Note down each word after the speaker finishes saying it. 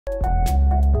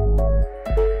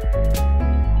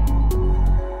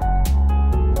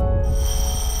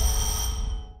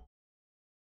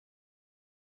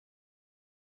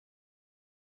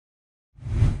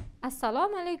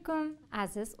Assalomu alaykum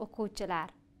aziz o'quvchilar.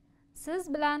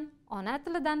 Siz bilan ona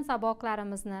tilidan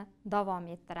saboqlarimizni davom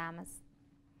ettiramiz.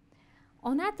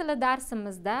 Ona tili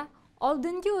darsimizda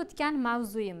oldingi o'tgan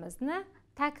mavzuyimizni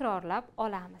takrorlab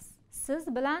olamiz.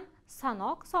 Siz bilan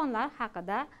sanoq sonlar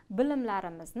haqida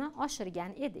bilimlarimizni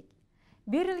oshirgan edik.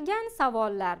 Berilgan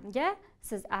savollarga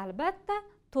siz albatta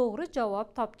to'g'ri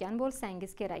javob topgan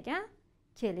bo'lsangiz kerak.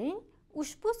 Keling,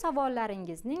 ushbu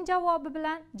savollaringizning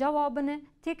javobini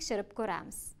tekshirib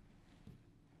ko'ramiz.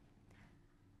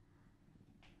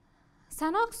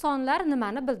 Sanoq sonlar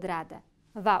nimani bildiradi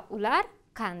va ular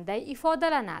qanday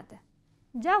ifodalanadi?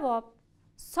 Javob: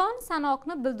 son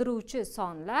sanoqni bildiruvchi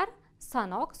sonlar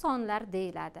sanoq sonlar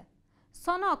deyiladi.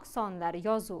 Sanoq sonlar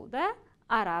yozuvda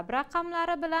arab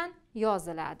raqamlari bilan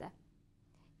yoziladi.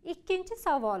 Ikkinchi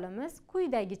savolimiz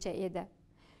quyidagicha edi.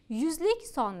 Yuzlik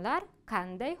sonlar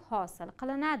qanday hosil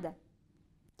qilinadi?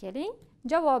 Keling,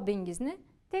 javobingizni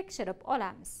tekshirib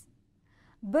olamiz.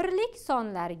 Birlik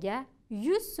sonlarga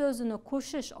 100 so'zini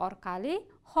qo'shish orqali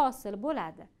hosil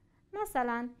bo'ladi.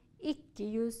 Masalan,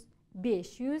 200,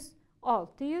 500,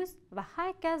 600 va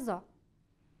hokazo.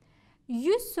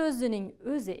 100 so'zining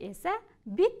o'zi esa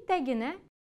bittagina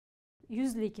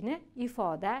yuzlikni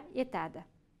ifoda etadi.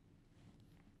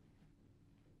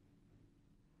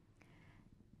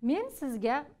 Men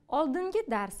sizga oldingi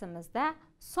darsimizda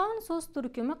son so'z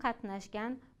turkumi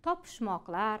qatnashgan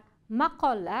topishmoqlar,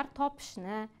 maqollar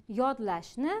topishni,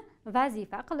 yodlashni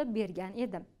vazifa qilib bergan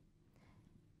edim.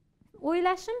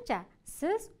 O'ylashimcha,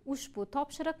 siz ushbu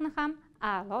topshiriqni ham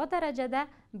a'lo darajada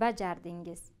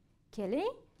bajardingiz.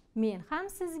 Keling, men ham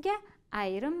sizga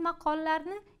ayrim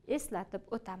maqollarni eslatib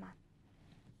o'taman.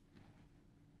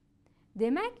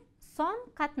 Demak, son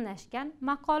qatnashgan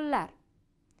maqollar.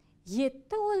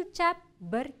 7 o'lchab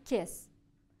 1 kes.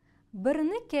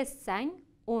 Birni kessang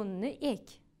 10ni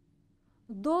ek.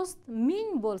 Do'st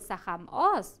 1000 bo'lsa ham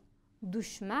oz,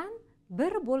 dushman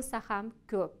 1 bo'lsa ham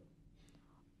ko'p.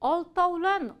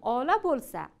 Oltovlon ola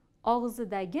bo'lsa,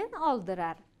 og'zidagin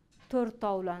oldirar.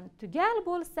 To'rtovlon tugal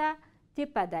bo'lsa,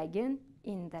 tepadagin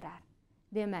indirar.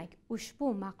 Demak,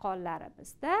 ushbu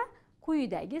maqollarimizda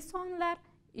quyidagi sonlar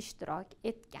ishtirok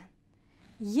etgan.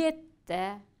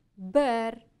 7,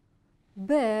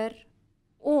 1,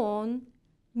 10,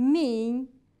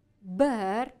 1000,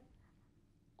 1,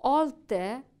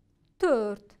 6,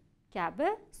 4 kabi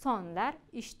sonlar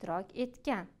ishtirok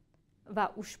etgan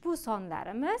va ushbu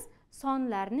sonlarimiz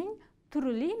sonlarning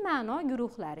turli ma'no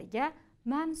guruhlariga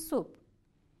mansub.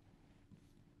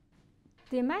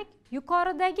 Demak,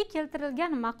 yuqoridagi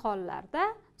keltirilgan maqollarda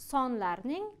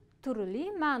sonlarning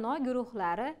turli ma'no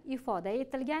guruhlari ifoda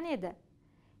etilgan edi.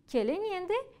 Keling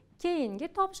endi keyingi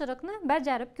topshiriqni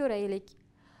bajarib ko'raylik.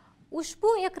 Ushbu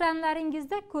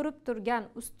ekranlaringizda ko'rib turgan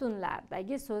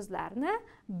ustunlardagi so'zlarni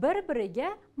bir-biriga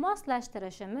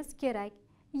moslashtirishimiz kerak.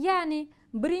 Ya'ni,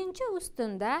 birinchi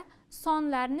ustunda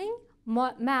sonlarning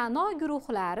ma'no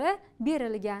guruhlari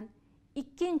berilgan,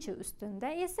 ikkinchi ustunda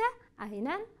esa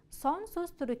aynan son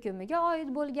so'z turkumiga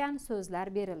oid bo'lgan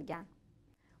so'zlar berilgan.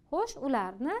 Xo'sh,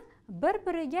 ularni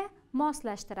bir-biriga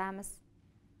moslashtiramiz.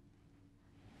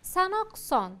 Sanoq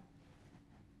son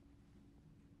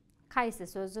qaysi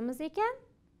so'zimiz ekan?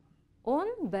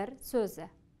 11 so'zi.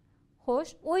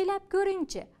 Xo'sh, o'ylab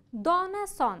ko'ringchi, dona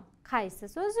son qaysi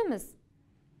so'zimiz?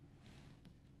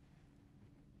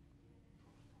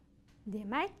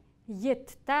 Demak,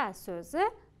 7 ta so'zi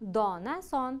dona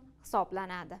son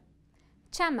hisoblanadi.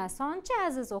 Chama sonchi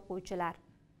aziz o'quvchilar?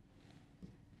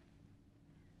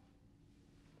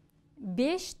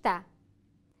 5 ta.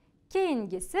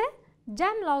 Keyingisi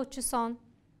jamlovchi son.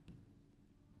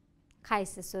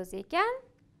 Qaysi so'z ekan?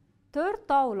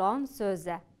 To'rtovlon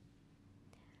so'zi.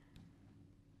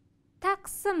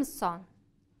 Taqsim son.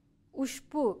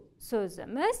 Ushbu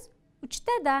so'zimiz 3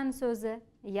 tadan so'zi,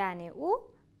 ya'ni u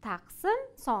taqsim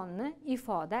sonni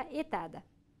ifoda etadi.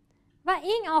 Va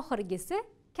eng oxirgisi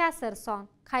kasr son.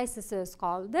 Qaysi so'z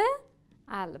qoldi?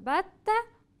 Albatta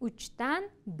 3 dan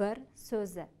 1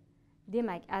 so'zi.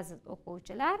 Demak, aziz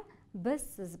o'quvchilar, biz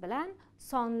siz bilan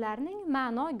sonlarning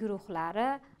ma'no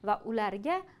guruhlari va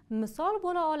ularga misol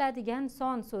bo'la oladigan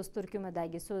son so'z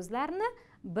turkumidagi so'zlarni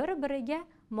bir-biriga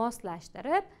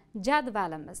moslashtirib,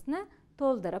 jadvalimizni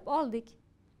to'ldirib oldik.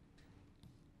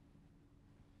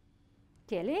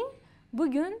 Keling,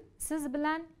 bugun siz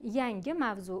bilan yangi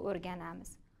mavzu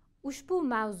o'rganamiz. Ushbu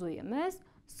mavzuyimiz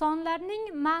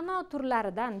sonlarning ma'no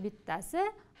turlaridan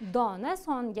bittasi dona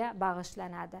songa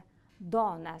bag'ishlanadi.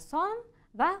 Dona son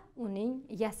va uning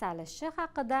yasalishi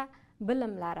haqida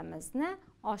bilimlarimizni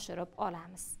oshirib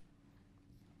olamiz.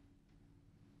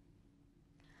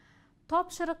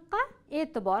 Topshiriqqa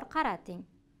e'tibor qarating.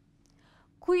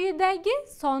 Quyidagi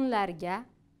sonlarga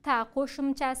ta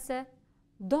qo'shimchasi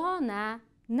dona,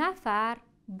 nafar,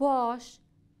 bosh,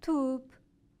 tup,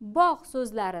 bog'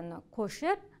 so'zlarini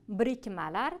qo'shib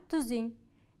birikmalar tuzing.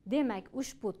 Demak,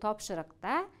 ushbu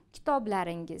topshiriqda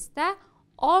kitoblaringizda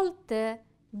 6,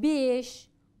 5,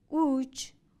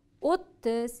 3,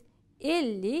 30,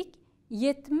 50,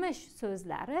 70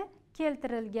 so'zlari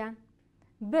keltirilgan.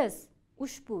 Biz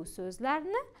ushbu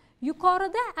so'zlarni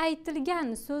yuqorida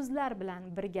aytilgan so'zlar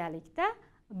bilan birgalikda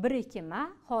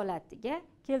birikma holatiga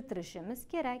keltirishimiz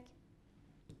kerak.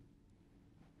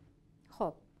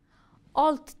 Xo'p,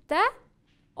 6 ta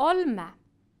olma,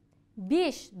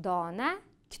 5 dona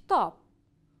kitob,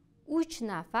 3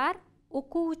 nafar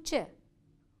o'quvchi,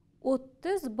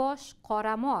 30 bosh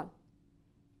qoramol,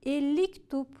 50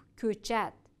 tup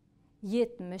ko'chat,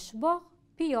 70 bog'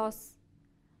 piyoz.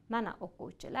 Mana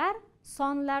o'quvchilar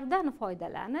sonlardan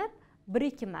foydalanib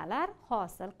birikmalar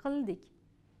hosil qildik.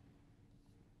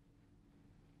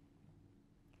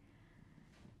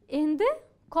 Endi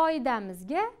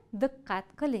qoidamizga diqqat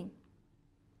qiling.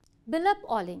 Bilib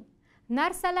oling,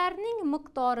 narsalarning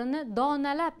miqdorini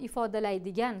donalab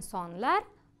ifodalaydigan sonlar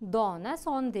dona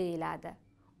son deyiladi.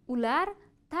 Ular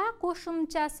ta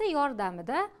qo'shimchasi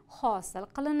yordamida hosil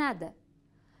qilinadi.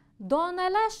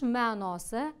 Donalash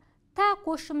ma'nosi ta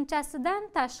qo'shimchasidan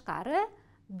tashqari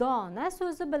dona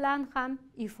so'zi bilan ham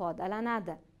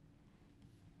ifodalanadi.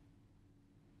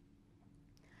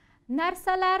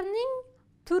 Narsalarning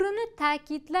turini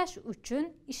ta'kidlash uchun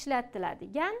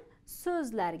ishlatiladigan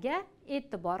so'zlarga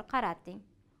e'tibor qarating.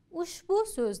 Ushbu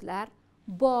so'zlar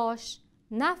bosh,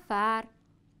 nafar,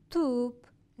 tup,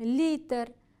 litr,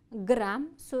 gram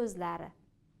so'zlari.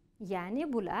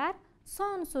 Ya'ni bular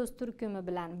son so'z turkumi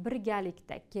bilan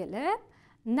birgalikda kelib,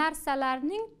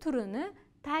 narsalarning turini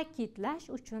ta'kidlash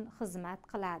uchun xizmat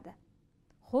qiladi.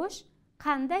 Xo'sh,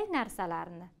 qanday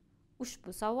narsalarni?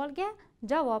 Ushbu savolga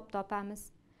javob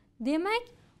topamiz. Demak,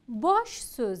 bosh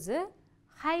so'zi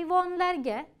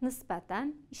hayvonlarga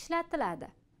nisbatan ishlatiladi.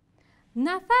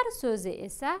 Nafar so'zi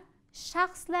esa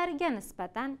shaxslarga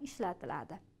nisbatan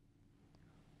ishlatiladi.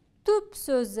 Tup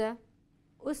so'zi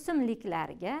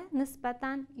o'simliklarga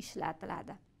nisbatan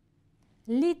ishlatiladi.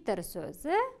 Litr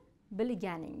so'zi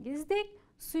bilganingizdek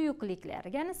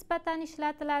suyuqliklarga nisbatan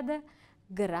ishlatiladi.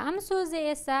 Gram so'zi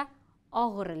esa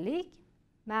og'irlik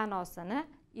ma'nosini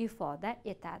ifoda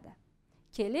etadi.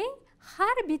 Keling,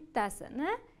 har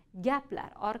bittasini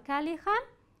gaplar orqali ham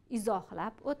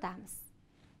izohlab o'tamiz.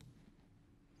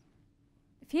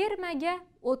 Fermaga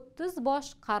 30 bosh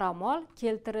qoramol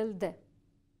keltirildi.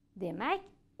 Demak,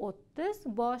 30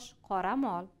 bosh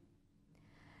qoramol.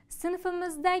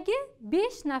 Sinfimizdagi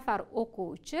 5 nafar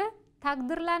o'quvchi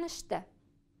taqdirlanishdi.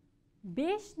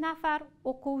 5 nafar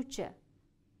o'quvchi.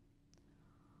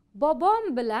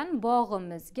 Bobom bilan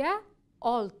bog'imizga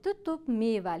 6 tup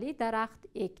mevali daraxt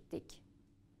ekdik.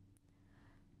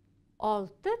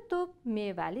 6 tup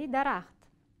mevali daraxt.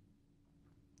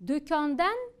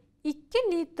 Do'kondan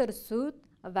 2 litr sut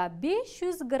va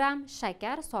 500 gram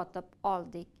shakar sotib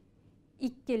oldik.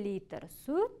 2 litr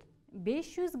sut,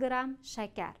 500 gram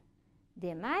shakar.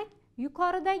 Demak,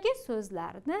 yuqoridagi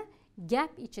so'zlarni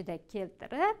gap ichida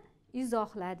keltirib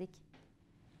izohladik.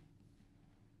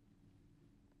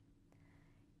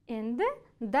 Endi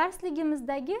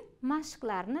darsligimizdagi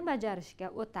mashqlarni bajarishga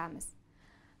o'tamiz.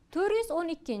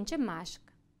 412-mashq.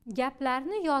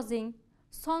 Gaplarni yozing.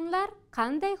 Sonlar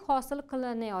qanday hosil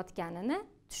qilinayotganini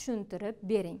tushuntirib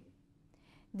bering.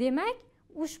 Demak,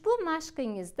 ushbu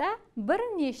mashqingizda bir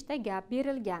nechta gap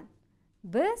berilgan.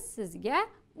 Biz sizga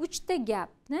 3 ta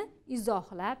gapni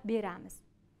izohlab beramiz.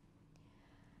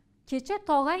 Kecha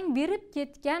tog'ang berib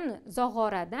ketgan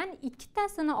zog'oradan 2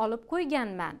 tasini olib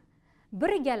qo'yganman.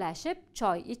 Birgalashib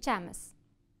choy ichamiz.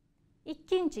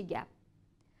 Ikkinchi gap.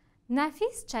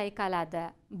 Nafis chayqaladi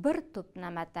bir tup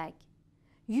namatak.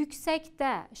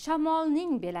 Yuksakda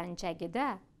shamolning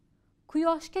belanchagida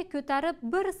quyoshga ko'tarib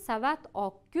bir savat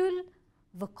oq gul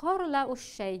viqorla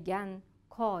o'shshaygan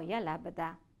qoya labida.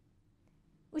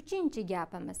 Uchinchi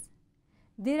gapimiz.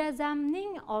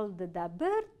 Derazamning oldida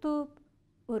bir tup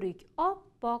o'rik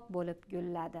oppoq bo'lib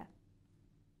gulladi.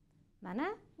 Mana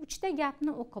 3 ta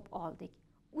gapni o'qib oldik.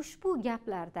 Ushbu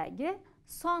gaplardagi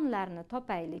sonlarni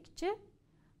topaylikchi.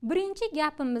 Birinchi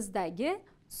gapimizdagi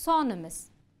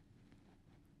sonimiz.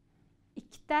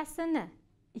 Ikkitasini,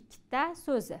 2 ta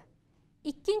so'zi.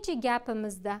 Ikkinchi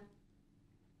gapimizda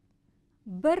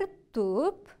bir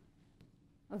tup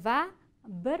va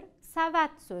bir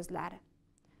savat so'zlari.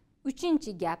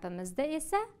 Uchinchi gapimizda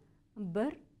esa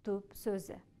bir tup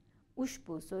so'zi.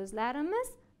 Ushbu so'zlarimiz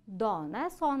dona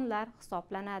sonlar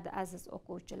hisoblanadi, aziz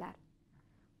o'quvchilar.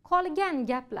 Qolgan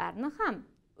gaplarni ham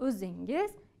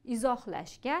o'zingiz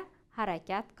izohlashga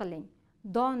harakat qiling.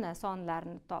 Dona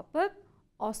sonlarni topib,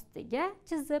 ostiga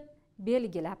chizib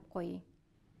belgilab qo'ying.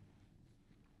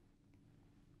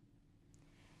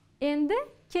 Endi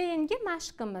keyingi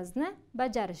mashqimizni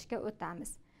bajarishga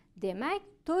o'tamiz. Demak,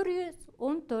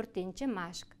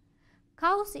 414-mashq.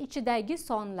 Qaus ichidagi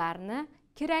sonlarni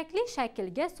kerakli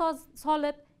shaklga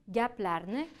solib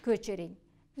gaplarni ko'chiring.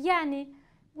 Ya'ni,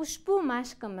 ushbu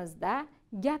mashqimizda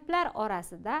gaplar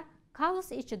orasida qaus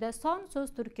ichida son so'z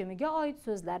turkumiga oid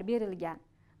so'zlar berilgan.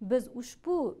 Biz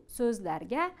ushbu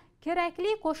so'zlarga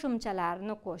kerakli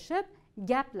qo'shimchalarni qo'shib,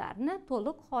 gaplarni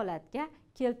to'liq holatga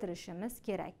keltirishimiz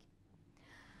kerak.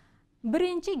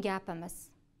 Birinchi gapimiz: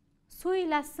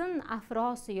 so'ylasin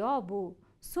afrosiyo bu,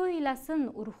 so'ylasin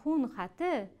urxun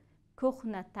xati,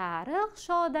 ko'hna tarix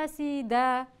shodasida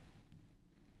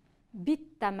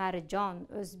bitta marjon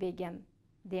o'zbegim.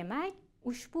 Demak,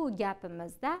 ushbu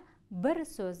gapimizda bir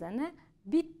so'zini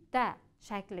bitta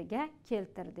shakliga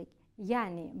keltirdik.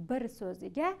 Ya'ni bir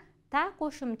so'ziga ta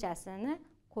qo'shimchasini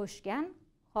qo'shgan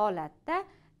holatda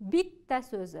bitta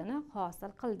so'zini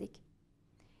hosil qildik.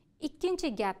 Ikkinchi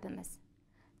gapimiz: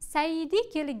 Saidi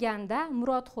kelganda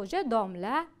Murodxo'ja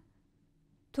domla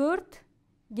 4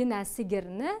 gina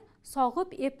sigirni sog'ib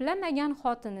eplamagan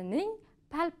xotinining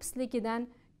palpisligidan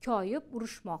koyib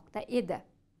urishmoqda edi.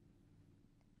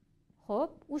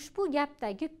 Xo'p, ushbu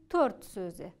gapdagi 4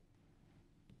 so'zi.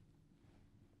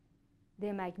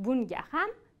 Demak, bunga ham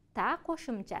ta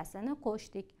qo'shimchasini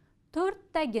qo'shdik.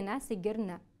 4 tagina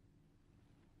sigirni.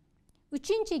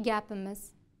 Uchinchi gapimiz: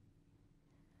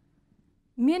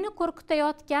 meni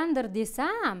qo'rqitayotgandir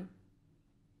desam,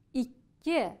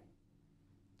 2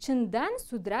 chindan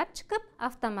sudrab chiqib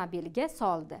avtomobilga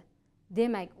soldi.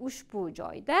 Demak, ushbu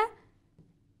joyda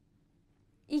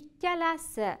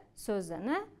ikkalasi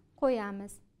so'zini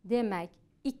qo'yamiz. Demak,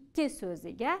 2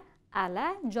 so'ziga ala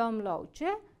jomlovchi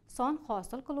son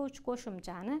hosil qiluvchi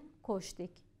qo'shimchani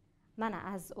qo'shdik. Mana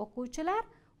aziz o'quvchilar,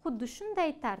 xuddi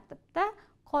shunday tartibda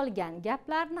qolgan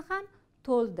gaplarni ham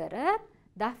to'ldirib,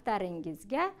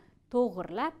 daftaringizga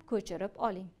to'g'irlab ko'chirib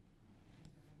oling.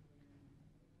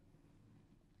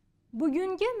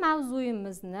 Bugungi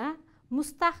mavzuyimizni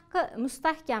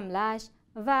mustahkamlash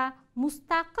va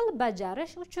mustaqil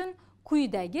bajarish uchun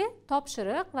quyidagi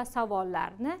topshiriq va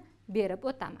savollarni berib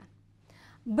o'taman.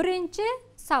 Birinchi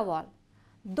savol: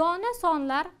 dona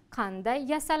sonlar qanday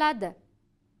yasaladi?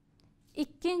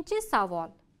 Ikkinchi savol: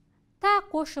 ta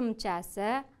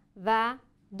qo'shimchasi va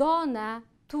dona,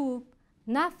 tub,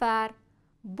 nafar,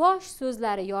 bosh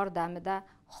so'zlari yordamida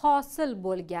hosil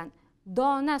bo'lgan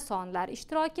dona sonlar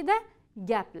ishtirokida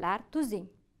gaplar tuzing.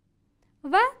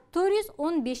 Va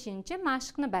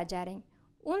 415-mashqni bajaring.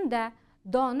 Unda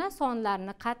dona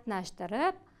sonlarni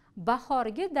qatnashtirib,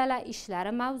 bahorgi dala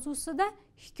ishlari mavzusida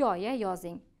hikoya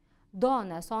yozing.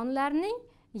 Dona sonlarning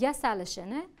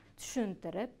yasalishini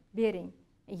tushuntirib bering.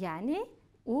 Ya'ni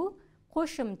u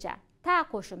qo'shimcha, ta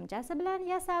qo'shimchasi bilan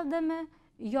yasaldimi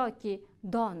yoki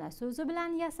dona so'zi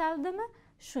bilan yasaldimi,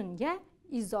 shunga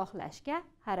izohlashga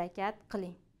harakat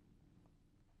qiling.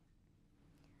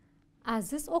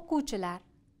 Aziz o'quvchilar,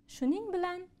 shuning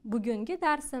bilan bugungi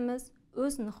darsimiz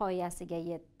o'z nihoyasiga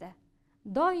yetdi.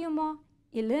 Doimo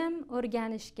ilm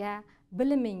o'rganishga,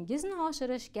 bilimingizni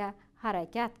oshirishga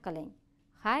harakat qiling.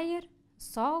 Xayr,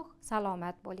 sog',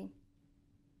 salomat bo'ling.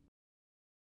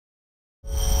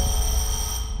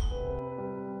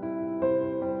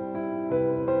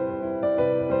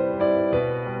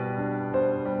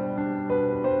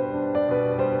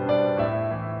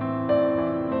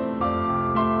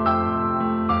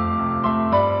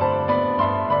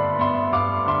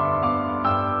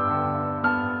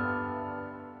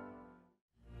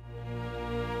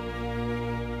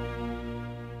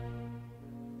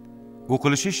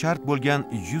 O'qilishi shart bo'lgan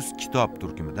 100 kitob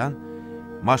turkumidan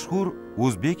mashhur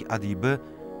o'zbek adibi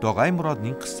Tog'ay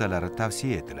Murodning qissalari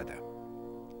tavsiya etiladi.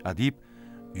 Adib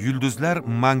Yulduzlar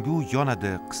mangu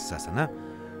yonadi qissasini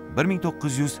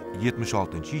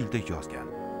 1976-yilda yozgan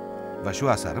va shu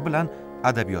asari bilan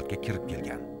adabiyotga kirib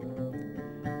kelgan.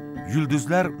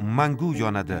 Yulduzlar mangu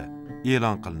yonadi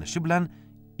e'lon qilinishi bilan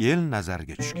el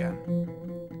nazariga tushgan.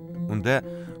 Unda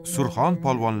Surxon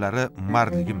polvonlari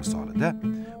mardligi misolida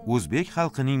o'zbek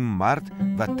xalqining mard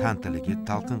va tantiligi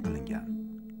talqin qilingan.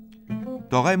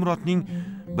 Tog'ay Murodning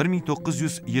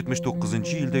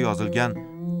 1979-yilda yozilgan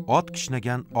Ot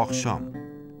kishnagan oqshom,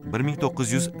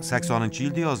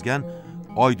 1980-yilda yozgan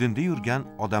Oydinda yurgan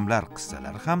odamlar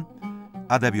qissalari ham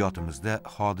adabiyotimizda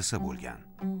hodisa bo'lgan.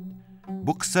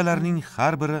 Bu qissalarning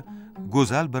har biri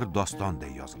go'zal bir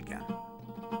dostonday yozilgan.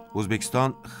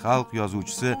 O'zbekiston xalq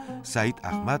yozuvchisi Said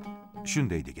Ahmad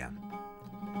shunday degan: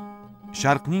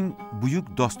 Sharqning buyuk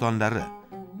dostonlari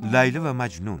Layli va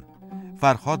Majnun,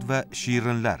 Farhod va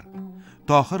Shirinlar,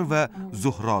 Tohir va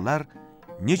Zuhrolar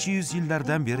necha yuz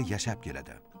yillardan beri yashab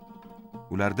keladi.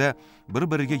 Ularda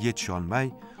bir-biriga yetisha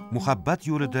olmay, muhabbat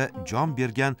yo'lida jon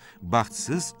bergan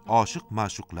baxtsiz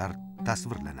oshiq-ma'shuqlar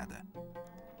tasvirlanadi.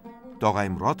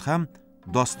 Tog'aymurod ham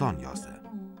doston yozdi.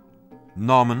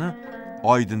 Nomini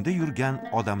oydinda yurgan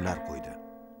odamlar qo'ydi.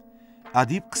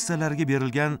 Adib qissalariga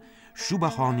berilgan shu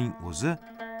bahoning o'zi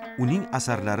uning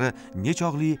asarlari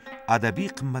nechog'li adabiy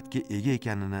qimmatga ega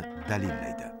ekanini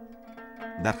dalillaydi.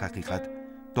 Darhaqiqat,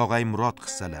 Tog'aymurod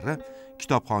qissalari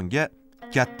kitobxonga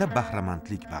katta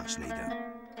bahramandlik bag'ishlaydi.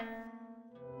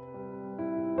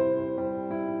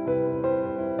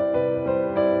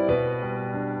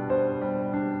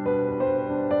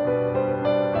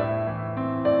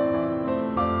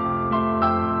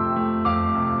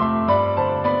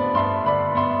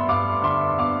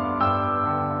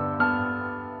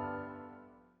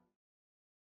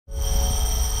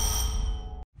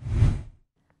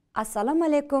 Assalomu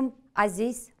alaykum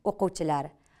aziz o'quvchilar.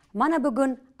 Mana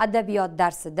bugun adabiyot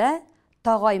darsida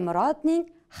Tog'aymurodning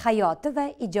hayoti va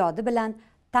ijodi bilan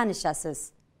tanishasiz.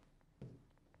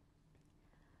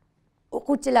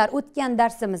 O'quvchilar, o'tgan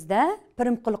darsimizda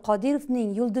Pirimqul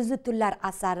Qodirovning Yulduzli tunlar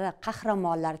asari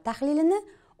qahramonlar tahlilini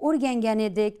o'rgangan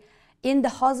edik. Endi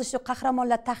hozir shu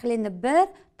qahramonlar tahlilini bir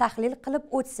tahlil qilib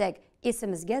o'tsak,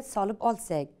 esimizga solib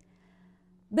olsak.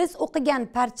 Biz o'qigan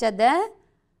parchada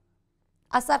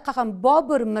asar qahramon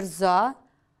Bobur Mirzo,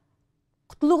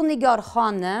 Qutlug'nigor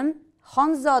xonim,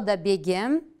 Xonzoda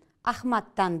begim, Ahmad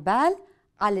Tanbal,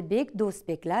 Alibek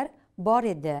Do'stbeklar bor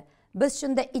edi. Biz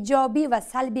shunda ijobiy va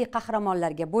salbiy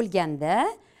qahramonlarga bo'lganda,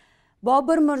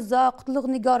 Bobur Mirzo,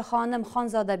 Qutlug'nigor xonim,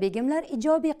 Xonzoda begimlar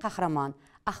ijobiy qahramon,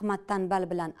 Ahmad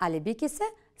Tanbal bilan Alibek esa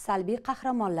salbiy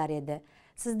qahramonlar edi.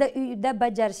 Sizda uyda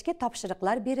bajarishga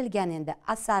topshiriqlar berilgan endi.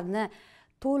 Asarni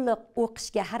to'liq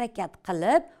o'qishga harakat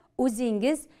qilib,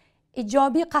 o'zingiz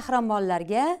ijobiy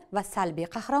qahramonlarga va salbiy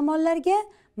qahramonlarga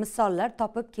misollar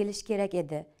topib kelish kerak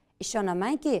edi.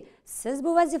 Ishonamanki, siz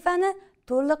bu vazifani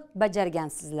to'liq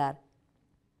bajargansizlar.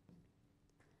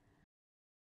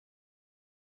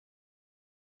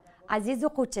 Aziz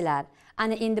o'quvchilar,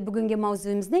 ana endi bugungi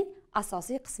mavzumizning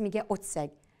asosiy qismiga o'tsak.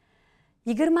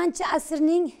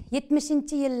 20-asrning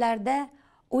 70-yillarda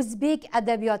o'zbek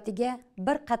adabiyotiga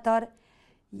bir qator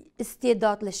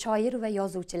iste'dodli shoir va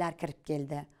yozuvchilar kirib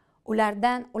keldi.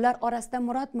 Ular orasida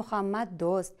Murod Muhammad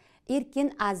Do'st,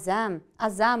 Erkin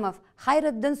Azamov,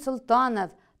 Xayriddin Sultonov,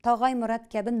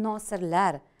 Tog'aymurod kabi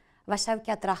nosirlar va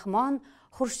Shavkat Rahmon,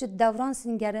 Xurshid Davron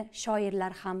singari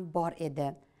shoirlar ham bor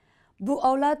edi. Bu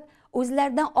avlod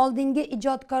o'zlaridan oldingi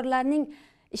ijodkorlarning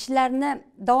ishlarini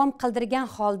davom qildirgan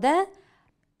holda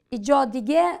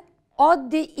ijodiga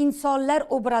oddiy insonlar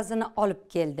obrazini olib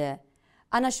keldi.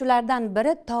 Ana shulardan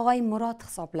biri Tog'aymurod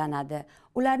hisoblanadi.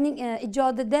 Ularning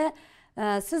ijodida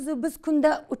sizu biz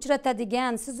kunda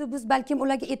uchratadigan, sizu biz balkim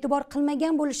ularga e'tibor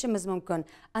qilmagan bo'lishimiz mumkin.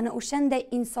 Ana o'shanday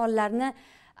insonlarni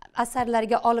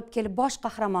asarlarga olib kelib bosh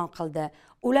qahramon qildi.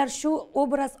 Ular shu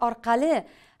obraz orqali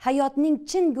hayotning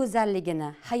chin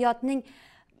go'zalligini, hayotning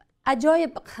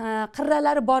ajoyib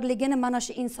qirralari borligini mana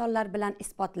shu insonlar bilan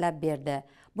isbotlab berdi.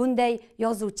 Bunday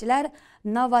yozuvchilar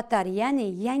novator, ya'ni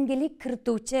yangilik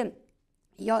kirituvchi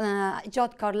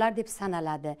ijodkorlar deb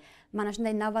sanaladi. Mana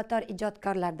shunday novator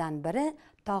ijodkorlardan biri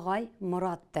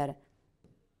Tog'aymuroddir.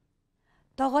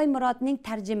 Tog'aymurodning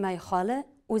tarjimai holi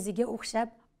o'ziga o'xshab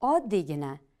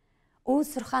oddiygina. U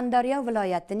Surxondaryo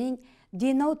viloyatining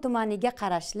Denov tumaniga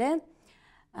qarashli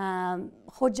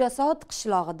Xo'jasod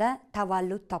qishlog'ida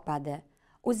tavallud topadi.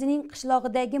 O'zining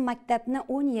qishlog'idagi maktabni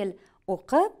 10 yil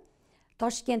o'qib,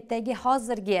 Toshkentdagi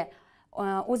hozirgi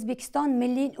O'zbekiston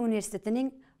Milliy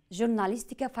universitetining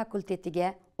jurnalistika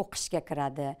fakultetiga o'qishga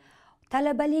kiradi.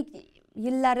 Talabalik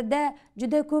yillarida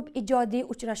juda ko'p ijodiy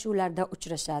uchrashuvlarda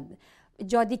uchrashadi.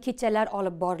 Ijodiy kechalar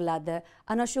olib boriladi.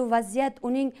 Ana shu vaziyat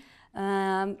uning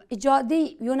ijodiy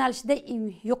yo'nalishida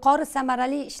yuqori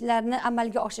samarali ishlarni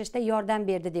amalga oshirishda yordam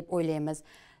berdi deb o'ylaymiz.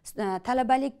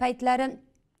 Talabalik paytlari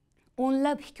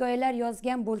o'nlab hikoyalar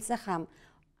yozgan bo'lsa ham,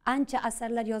 ancha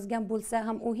asarlar yozgan bo'lsa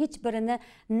ham, u hech birini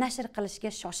nashr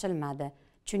qilishga shoshilmadi.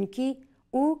 Chunki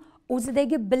u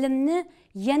o'zidagi bilimni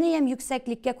yana ham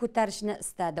yuksaklikka ko'tarishni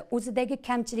istadi. O'zidagi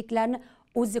kamchiliklarni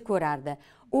o'zi ko'rardi.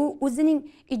 U o'zining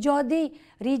ijodiy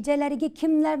rejalariga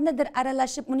kimlarnidir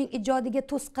aralashib, uning ijodiga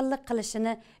to'sqinlik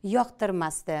qilishini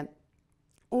yoqtirmasdi.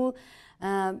 U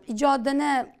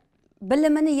ijodini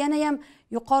bilimini yana ham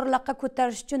yuqoriroqqa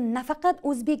ko'tarish uchun nafaqat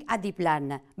o'zbek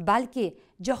adiblarini, balki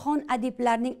jahon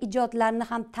adiblarining ijodlarini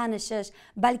ham tanishish,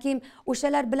 balki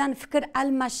o'shalar bilan fikr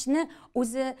almashishni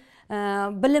o'zi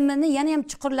bilimini yana ham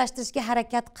chuqurlashtirishga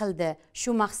harakat qildi.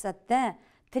 Shu maqsadda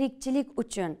tirikchilik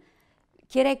uchun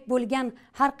kerak bo'lgan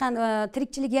har qanday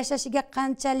tirikchilik yashashiga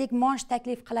qanchalik maosh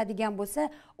taklif qiladigan bo'lsa,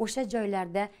 o'sha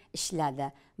joylarda ishladi.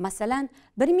 Masalan,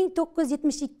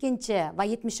 1972 va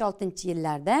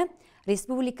 76-yillarda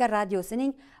Respublika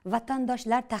radiosining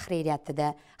vatandoshlar tahririyatida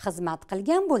xizmat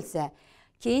qilgan bo'lsa,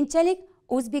 keyinchalik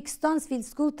O'zbekiston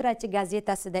Fizkulturachi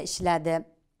gazetasida ishladi.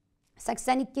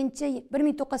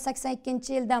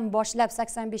 1982-yildan boshlab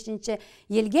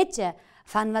 85-yilgacha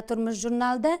Fan va turmush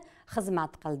jurnalida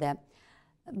xizmat qildi.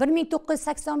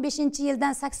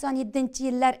 1985-yildan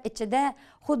 87-yillar ichida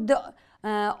xuddi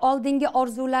oldingi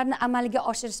orzularni amalga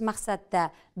oshirish maqsadida,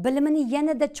 bilimini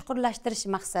yanada chuqurlashtirish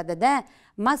maqsadida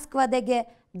Moskvadagi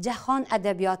Jahon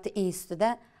adabiyoti institutida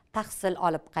tahsil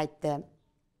olib qaytdi.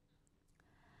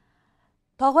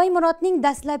 Tog'ay Murodning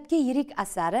dastlabki yirik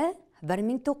asari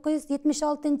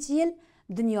 1976-yil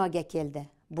dunyoga keldi.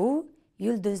 Bu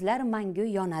Yulduzlar mangu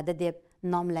yonadi deb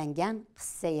nomlangan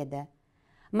qissa edi.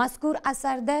 Mazkur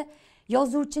asarda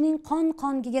yozuvchining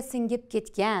qon-qongiga singib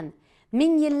ketgan,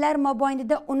 ming yillar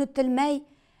mobaynida unutilmay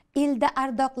elda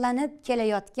ardoqlanib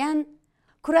kelayotgan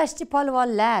kurashchi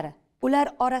polvonlar, ular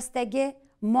orasidagi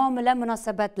muomala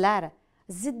munosabatlar,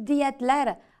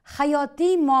 ziddiyatlar,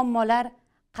 hayotiy muammolar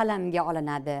qalamga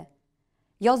olinadi.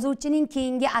 Yozuvchining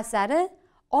keyingi asari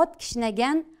Ot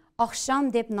kishnagan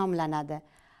oqshom deb nomlanadi.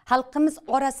 Xalqimiz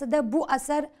orasida bu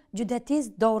asar juda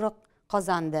tez dovruq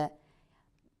qozondi.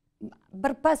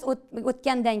 Bir pas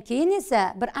o'tgandan keyin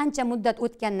esa, bir ancha muddat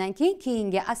o'tgandan keyin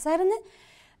keyingi asarini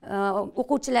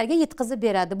o'quvchilarga yetkazib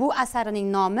beradi. Bu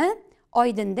asarining nomi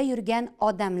Oydinda yurgan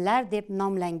odamlar deb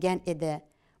nomlangan edi.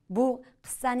 Bu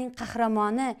qissaning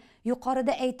qahramoni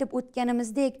yuqorida aytib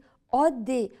o'tganimizdek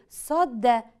oddiy,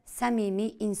 sodda,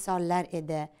 samimiy insonlar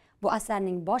edi. Bu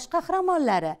asarning bosh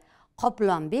qahramonlari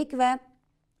Qoplonbek va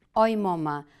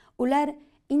Oymoma. Ular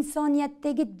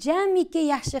insoniyatdagi jamiki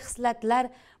yaxshi xislatlar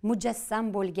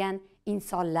mujassam bo'lgan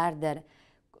insonlardir.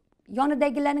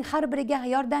 Yonidagilarning har biriga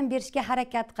yordam berishga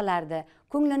harakat qilardi,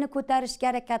 ko'nglini ko'tarishga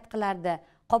harakat qilardi.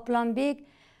 Qoplonbek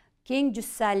keng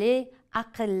jussali,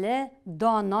 aqlli,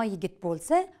 dono yigit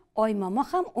bo'lsa, Oymoma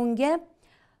ham unga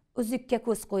uzukka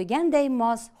ko'z qo'yganday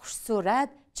mos, xushsurat,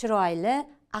 chiroyli,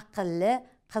 aqlli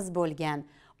qiz bo'lgan.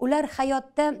 Ular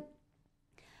hayotda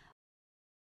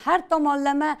har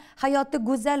tomonlama hayoti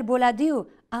go'zal bo'ladi-yu,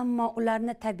 ammo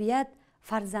ularni tabiat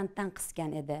farzanddan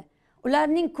qisgan edi.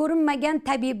 Ularning ko'rinmagan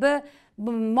tabibi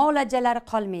muolajalari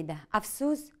qolmaydi.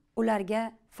 Afsus, ularga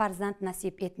farzand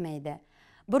nasib etmaydi.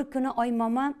 Bir kuni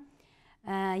Oymoma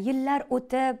yillar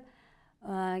o'tib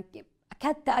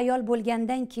katta ayol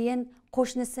bo'lgandan keyin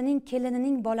qo'shnisining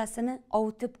kelinining bolasini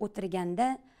ovutib o'tirganda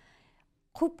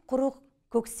qup-quruq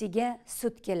ko'ksiga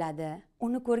sut keladi.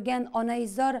 Uni ko'rgan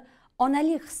onaizor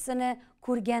onalik hissini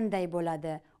ko'rganday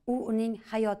bo'ladi. U uning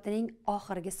hayotining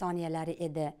oxirgi soniyalari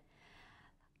edi.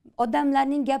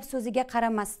 Odamlarning gap so'ziga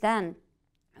qaramasdan,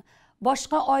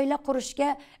 boshqa oila qurishga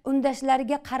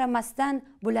undashlariga qaramasdan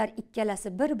bular ikkalasi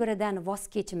bir-biridan voz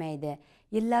kechmaydi.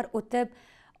 Yillar o'tib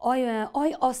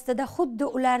oy ostida xuddi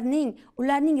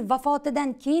ularning vafotidan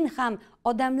keyin ham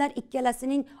odamlar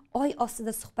ikkalasining oy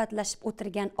ostida suhbatlashib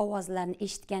o'tirgan ovozlarini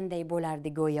eshitganday bo'lardi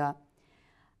go'yo.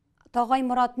 Tog'ay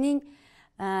Murodning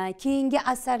keyingi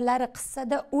asarlari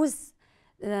qissada o'z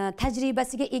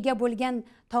tajribasiga ega bo'lgan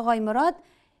Tog'ay Murod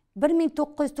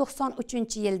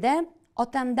 1993-yilda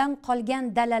Otamdan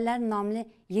qolgan dalalar nomli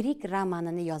yirik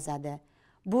romanini yozadi.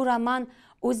 Bu roman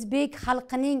o'zbek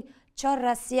xalqining Chor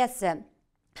Rossiyasi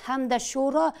hamda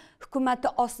Sho'ro hukumati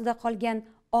ostida qolgan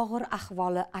og'ir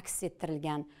ahvoli aks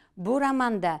ettirilgan. Bu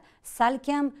romanda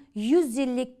salkam 100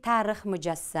 yillik tarix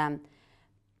mujassam.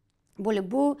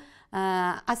 Bu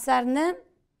asarni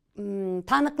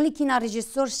taniqli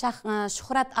kinorejissyor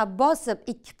Shuhrat Abbosov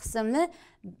 2 qismli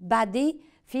badiiy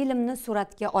filmni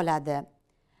suratga oladi.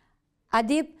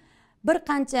 Adib bir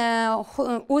qancha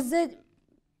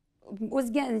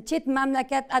o'zga chet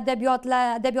mamlakat adabiyot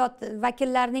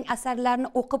vakillarining asarlarini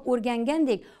o'qib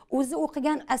o'rgangandek, o'zi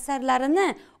o'qigan asarlarini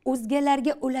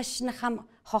o'zgalarga ulashishni ham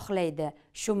xohlaydi.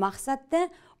 Shu maqsadda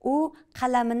u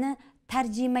qalamini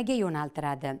tarjimaga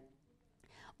yo'naltiradi.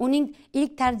 Uning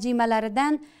ilk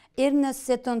tarjimalaridan Ernest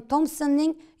Seton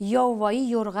Thompsonning Yovvoyi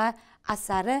yo'rg'a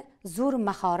asari zo'r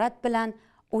mahorat bilan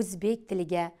o'zbek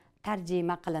tiliga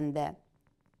tarjima qilindi.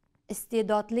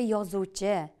 Iste'dodli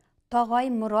yozuvchi Tog'ay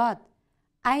Murod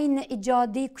ayni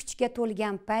ijodiy kuchga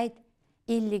to'lgan payt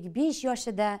 55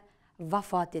 yoshida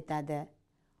vafot etadi.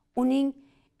 Uning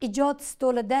ijod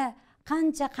stolida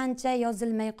qancha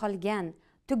yozilmay qolgan,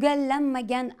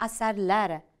 tugallanmagan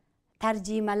asarlar,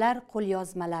 tarjimalar,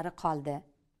 qo'lyozmalari qoldi.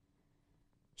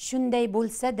 Shunday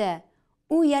bo'lsa-da,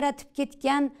 u yaratib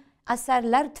ketgan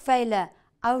asarlar tufayli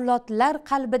avlodlar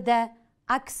qalbida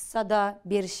aks sado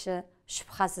berishi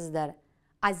shubhasizdir.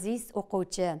 Aziz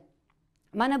o'quvchi,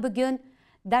 mana bugun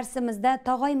darsimizda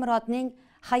Tog'ay Murodning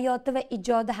hayoti va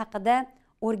ijodi haqida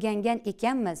o'rgangan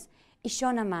ekanmiz.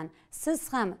 Ishonaman,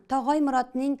 siz ham Tog'ay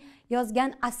Murodning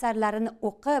yozgan asarlarini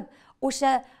o'qib,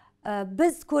 o'sha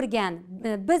biz ko'rgan,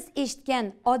 biz eshitgan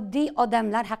oddiy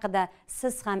odamlar haqida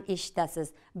siz ham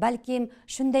eshitasiz. Balkim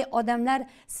shunday odamlar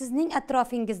sizning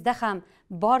atrofingizda ham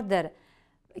bordir.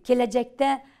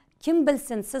 Kelajakda kim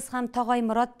bilsin, siz ham Tog'ay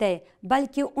Murodday,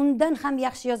 balki undan ham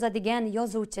yaxshi yozadigan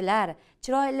yozuvchilar,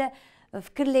 chiroyli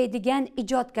fikrlaydigan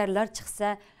ijodkorlar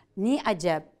chiqsa, ne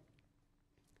ajab.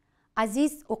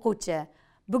 Aziz o'quvchi,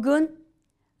 bugun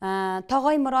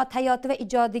Tog'ay Murod hayoti va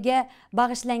ijodiga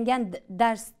bag'ishlangan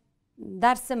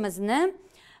darsimizni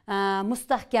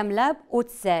mustahkamlab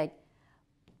o'tsak.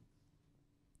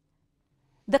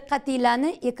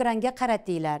 Diqqatinglarni ekranga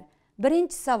qaratinglar.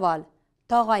 Birinchi savol: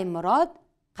 Tog'ay Murod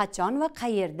qachon va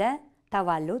qayerda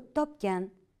tavallud topgan?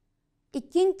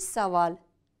 Ikkinchi savol: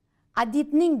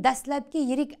 adibning dastlabki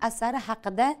yirik asari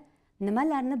haqida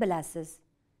nimalarni bilasiz?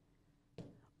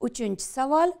 Uchinchi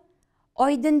savol: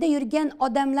 Oydinda yurgan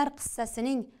odamlar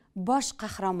qissasining bosh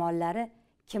qahramonlari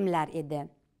kimlar edi?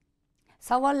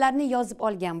 Savollarni yozib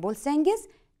olgan bo'lsangiz,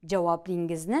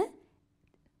 javobingizni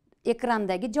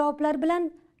ekrandagi javoblar bilan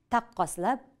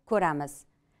taqqoslab ko'ramiz.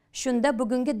 Shunda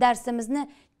bugungi darsimizni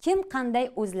kim qanday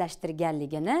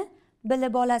o'zlashtirganligini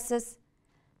bilib olasiz.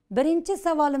 Birinchi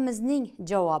savolimizning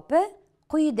javobi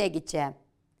quyidagicha.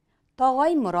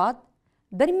 Tog'ay Murod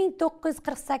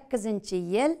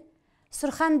 1948-yil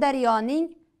Surxondaryoning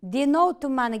Denov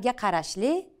tumaniga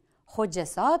qarashli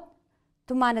Xo'jasot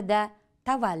tumanida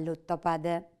tavallud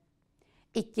topadi.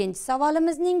 Ikkinchi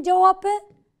savolimizning javobi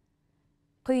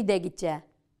quyidagicha.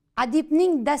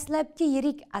 Adibning dastlabki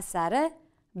yirik asari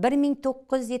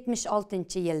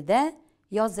 1976-yilda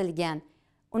yozilgan.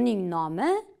 Uning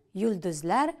nomi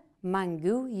Yulduzlar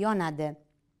mangu yonadi.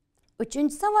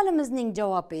 Uchinchi savolimizning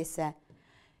javobi esa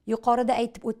yuqorida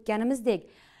aytib o'tganimizdek,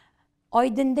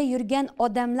 Oydinda yurgan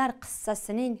odamlar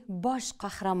qissasining bosh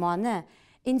qahramoni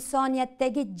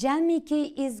insoniyatdagi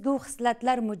jamiki ezgu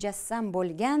xislatlar mujassam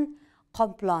bo'lgan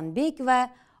Qoplonbek va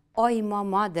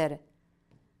Oymomodir.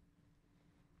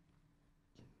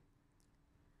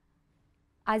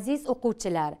 Aziz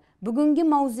o'quvchilar, bugungi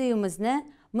mavzuyimizni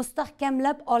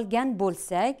mustahkamlab olgan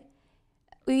bo'lsak,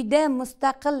 uyda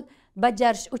mustaqil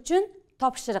bajarish uchun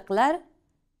topshiriqlar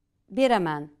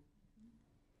beraman.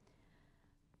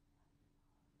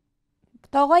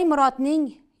 Tog'ay Murodning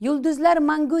Yulduzlar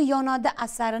mangu yonadi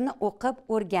asarini o'qib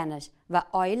o'rganish va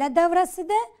oila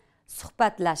davrasida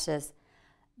suhbatlashish.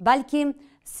 Balkim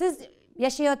siz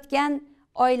yashayotgan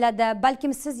oilada,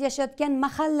 balkim siz yashayotgan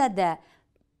mahallada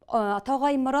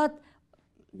Tog'ay Murod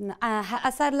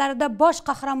asarlarida bosh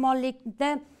qahramonlikda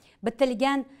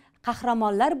bitilgan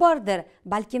qahramonlar bordir.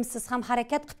 Balkim siz ham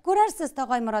harakat qilib ko'rarsiz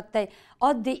Tog'ay Murodday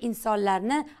oddiy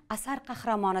insonlarni asar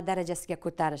qahramoni darajasiga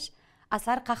ko'tarish.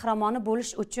 Asar qahramoni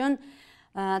bo'lish uchun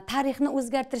tarixni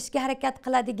o'zgartirishga harakat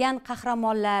qiladigan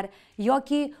qahramonlar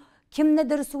yoki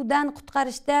kimnidir suvdan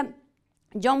qutqarishda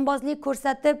jonbozlik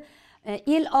ko'rsatib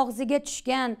el og'ziga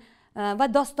tushgan va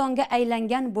dostonga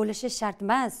aylangan bo'lishi shart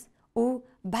emas. U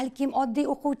balkim oddiy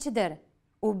o'quvchidir.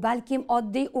 U balkim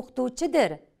oddiy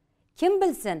o'qituvchidir. Kim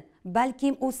bilsin,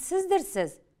 balkim u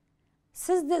sizdirsiz.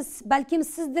 Balkim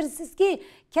sizdirsizki,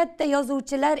 katta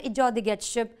yozuvchilar ijodiga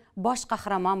tushib bosh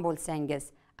qahramon bo'lsangiz.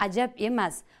 Ajab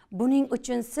emas. Buning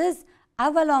uchun siz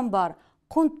avvalambor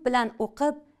qunt bilan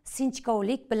o'qib,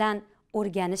 sinchkovlik bilan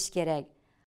o'rganish kerak.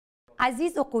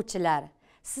 Aziz o'quvchilar,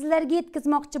 sizlarga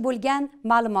yetkazmoqchi bo'lgan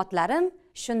ma'lumotlarim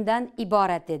shundan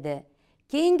iborat edi.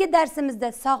 Keyingi darsimizda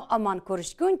sog'-omon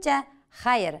ko'rishguncha,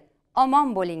 xayr, omon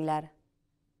bo'linglar.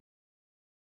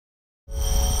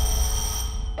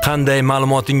 Qanday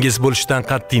ma'lumotingiz bo'lishidan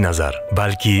qat'iy nazar,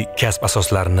 balki kasb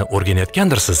asoslarini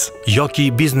o'rganayotgandirsiz yoki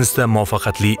biznesda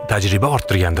muvaffaqiyatli tajriba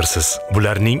orttirgandirsiz.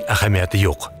 Bularning ahamiyati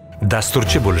yo'q.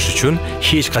 Dasturchi bo'lish uchun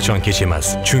hech qachon kech emas.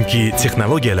 Chunki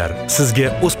texnologiyalar sizga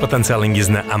o'z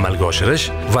potensialingizni amalga oshirish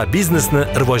va biznesni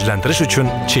rivojlantirish uchun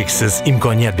cheksiz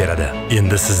imkoniyat beradi.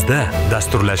 Endi sizda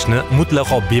dasturlashni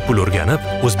mutlaqo bepul o'rganib,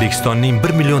 O'zbekistonning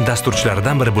 1 million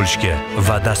dasturchilaridan biri bo'lishga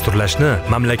va dasturlashni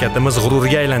mamlakatimiz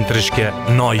g'ururiga aylantirishga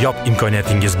noyob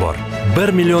imkoniyatingiz bor.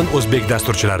 1 million o'zbek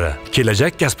dasturchilari,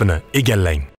 kelajak kasbini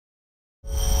egallang.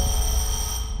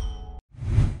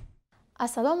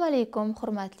 Assalomu alaykum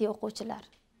hurmatli o'quvchilar.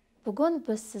 Bugun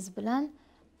biz siz bilan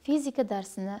fizika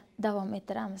darsini davom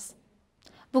ettiramiz.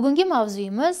 Bugungi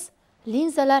mavzuyimiz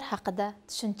linzalar haqida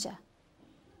tushuncha.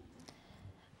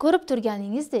 Ko'rib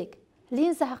turganingizdek,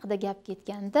 linza haqida gap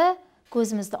ketganda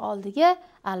ko'zimizda oldiga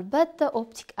albatta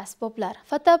optik asboblar,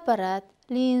 fotoapparat,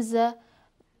 linza,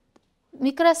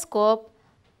 mikroskop,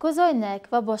 ko'zoynak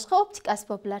va boshqa optik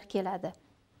asboblar keladi.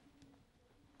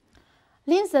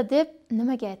 Linza deb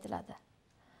nimaga aytiladi?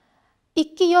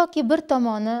 Ikki yoki bir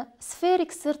tomoni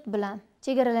sferik sirt bilan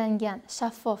chegaralangan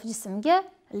shaffof jismga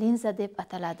linza deb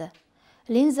ataladi.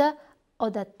 Linza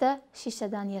odatda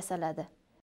shishadan yasaladi.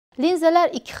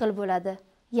 Linzalar ikki xil bo'ladi: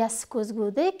 yassi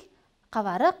ko'zgudek,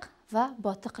 qavariq va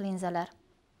botiq linzalar.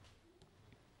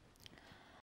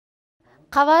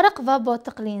 Qavariq va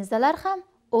botiq linzalar ham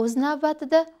o'z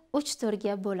navbatida 3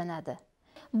 turga bo'linadi.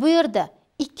 Bu yerda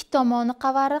ikki tomoni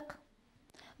qavariq,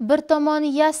 bir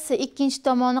tomoni yassi, ikkinchi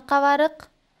tomoni qavariq,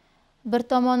 bir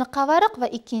tomoni qavariq va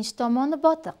ikkinchi tomoni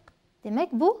botiq.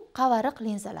 Demak, bu qavariq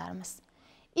linzalarimiz.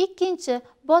 Ikkinchi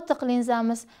botiq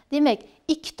linzamiz, demak,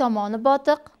 ikki tomoni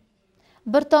botiq,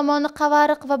 bir tomoni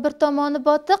qavariq va bir tomoni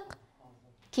botiq.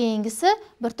 Keyingisi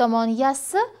bir tomoni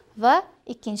yassi va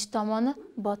ikkinchi tomoni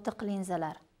botiq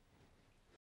linzalar.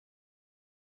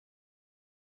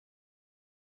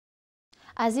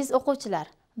 Aziz o'quvchilar,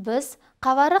 biz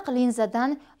qavariq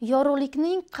linzadan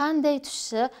yorug'likning qanday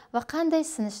tushishi va qanday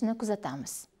sinishini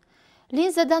kuzatamiz.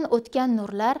 Linzadan o'tgan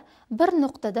nurlar bir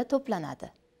nuqtada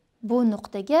to'planadi. Bu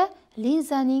nuqtaga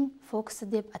linzaning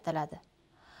fokusi deb ataladi.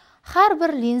 Har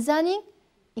bir linzaning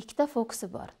ikkita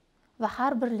fokusi bor va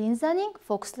har bir linzaning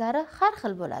fokuslari har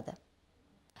xil bo'ladi.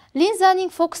 Linzaning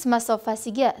fokus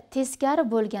masofasiga teskari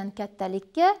bo'lgan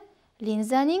kattalikka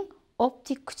linzaning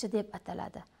optik kuchi deb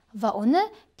ataladi va uni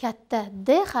katta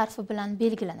D harfi bilan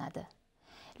belgilanadi.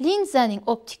 Linzaning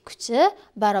optik kuchi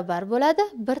barobar bo'ladi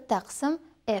 1 taqsim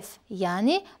F,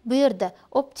 ya'ni bu yerda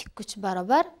optik kuch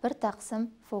barobar 1 taqsim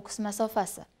fokus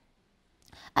masofasi.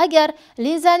 Agar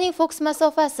linzaning fokus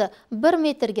masofasi 1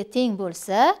 metrga teng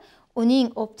bo'lsa,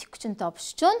 uning optik kuchini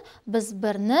topish uchun biz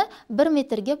 1 ni 1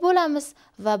 metrga bo'lamiz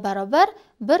va barobar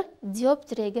 1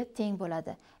 dioptriyaga teng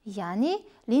bo'ladi. Ya'ni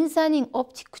linzaning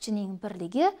optik kuchining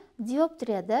birligi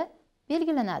dioptriyada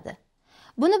belgilanadi.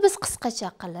 Buni biz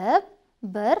qisqacha qilib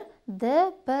 1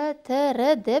 dptr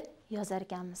deb yozar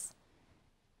ekanmiz.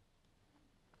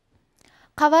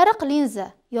 Qavariq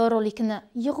linza yorug'likni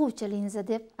yig'uvchi linza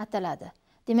deb ataladi.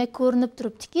 Demak, ko'rinib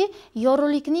turibdiki,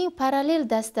 yorug'likning parallel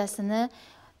dastasini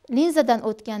linzadan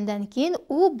o'tgandan keyin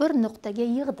u bir nuqtaga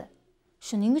yig'di.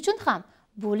 Shuning uchun ham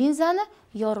bu linzani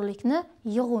yorug'likni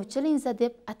yig'uvchi linza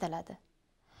deb ataladi.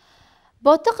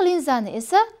 Botiq linzani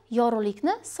esa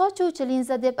yorug'likni sochuvchi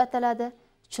linza deb ataladi,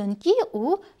 chunki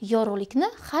u yorug'likni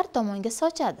har tomonga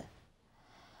sochadi.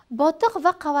 Botiq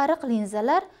va qavariq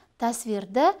linzalar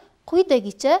tasvirda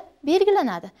quyidagicha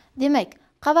belgilanadi. Demak,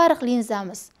 qavariq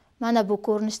linzamiz mana bu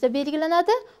ko'rinishda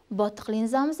belgilanadi, botiq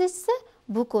linzamiz esa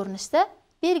bu ko'rinishda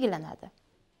belgilanadi.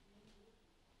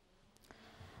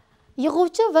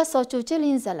 Yig'uvchi va sochuvchi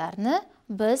linzalarni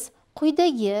biz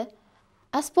quyidagi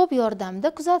asbob yordamida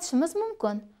kuzatishimiz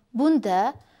mumkin.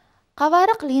 Bunda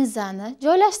qavariq linzani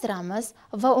joylashtiramiz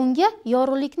va unga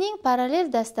yorug'likning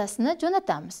parallel dastasini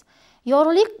jo'natamiz.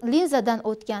 Yorug'lik linzadan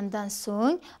o'tgandan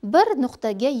so'ng bir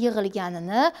nuqtaga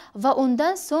yig'ilganini va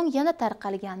undan so'ng yana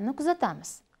tarqalganini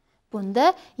kuzatamiz.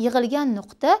 Bunda yig'ilgan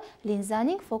nuqta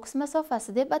linzaning fokus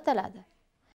masofasi deb ataladi.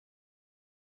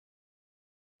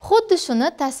 Xuddi shuni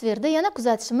tasvirda yana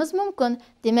kuzatishimiz mumkin.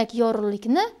 Demak,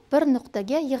 yorug'likni bir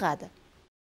nuqtaga yig'adi.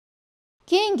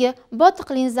 Keyingi botiq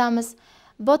linzamiz.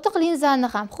 Botiq linzani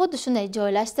ham xuddi shunday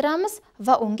joylashtiramiz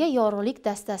va unga yorug'lik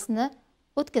dastasini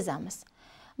o'tkazamiz.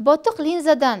 Botiq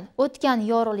linzadan o'tgan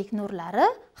yorug'lik nurlari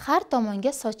har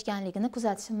tomonga sochganligini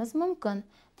kuzatishimiz mumkin.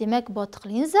 Demak, botiq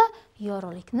linza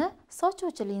yorug'likni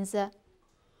sochuvchi linza.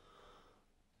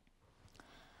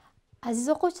 Aziz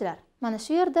o'quvchilar, mana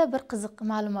shu yerda bir qiziq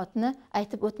ma'lumotni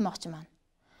aytib o'tmoqchiman.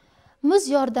 Muz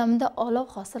yordamida olov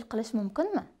hosil qilish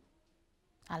mumkinmi?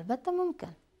 Albatta mumkin.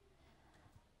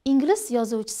 Ingliz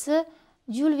yozuvchisi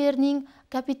Jules Verne'ning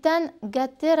Kapitan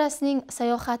Gatterasning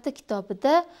sayohati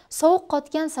kitobida sovuq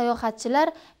qotgan sayohatchilar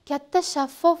katta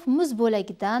shaffof muz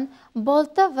bo'lagidan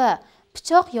bolta va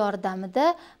pichoq yordamida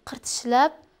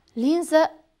qirtishlab linza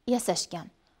yasashgan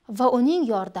va uning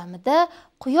yordamida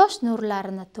quyosh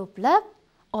nurlarini to'plab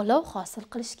olov hosil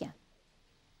qilishgan.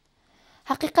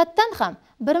 Haqiqatdan ham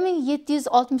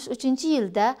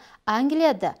 1763-yilda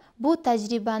Angliyada bu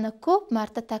tajribani ko'p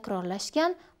marta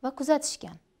takrorlashgan va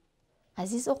kuzatishgan.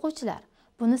 Aziz o'quvchilar,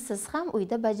 buni siz ham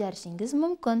uyda bajarishingiz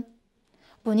mumkin.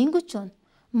 Buning uchun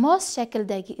mos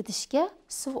shakldagi idishga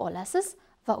suv olasiz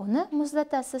va uni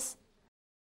muzlatasiz.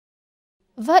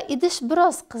 Va idish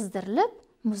biroz qizdirilib,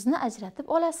 muzni ajratib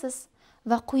olasiz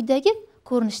va quyidagi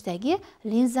ko'rinishdagi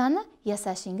linzani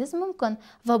yasashingiz mumkin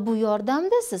va bu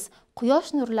yordamda siz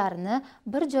quyosh nurlarini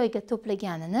bir joyga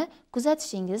to'plaganini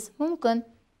kuzatishingiz mumkin.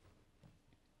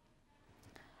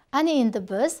 Ana endi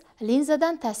biz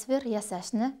linzadan tasvir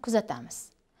yasashni kuzatamiz.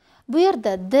 Bu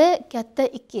yerda D katta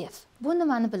 2F. Bu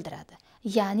nimani bildiradi?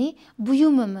 Ya'ni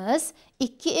buyumimiz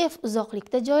 2F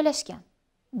uzoqlikda joylashgan.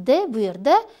 D bu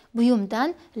yerda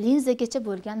buyumdan linzagacha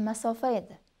bo'lgan masofa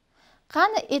edi.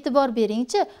 Qani e'tibor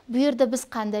beringchi, bu yerda biz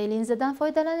qanday linzadan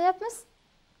foydalanyapmiz?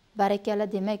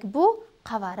 Barakalla, demak bu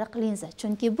qavariq linza.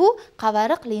 Chunki bu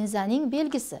qavariq linzaning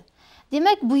belgisi.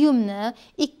 Demak, buyumni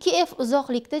 2F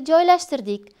uzoqlikda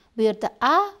joylashtirdik. Bu yerda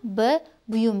A, B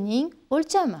buyumning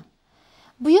o'lchami.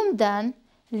 Buyumdan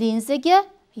linzaga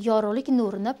yorug'lik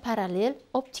nurini parallel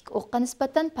optik o'qqa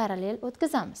nisbatan parallel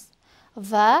o'tkazamiz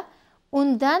va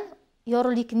undan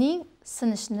yorug'likning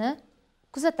sinishini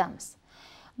kuzatamiz.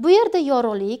 Bu yerda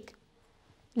yorug'lik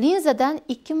linzadan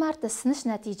 2 marta sinish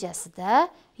natijasida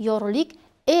yorug'lik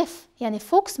F, ya'ni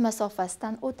fokus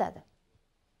masofasidan o'tadi.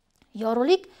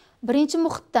 Yorug'lik birinchi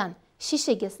muhitdan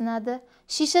shishaga sinadi.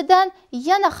 Shishadan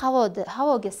yana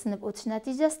havoga sinib o'tish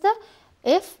natijasida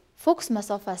F fokus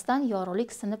masofasidan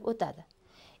yorug'lik sinib o'tadi.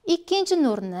 Ikkinchi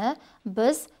nurni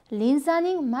biz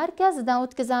linzaning markazidan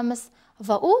o'tkazamiz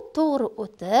va u to'g'ri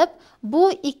o'tib,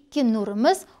 bu ikki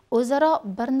nurimiz o'zaro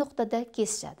bir nuqtada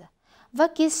kesishadi va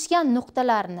kesishgan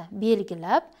nuqtalarni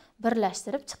belgilab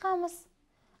birlashtirib chiqamiz.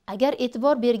 Agar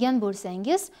e'tibor bergan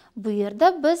bo'lsangiz, bu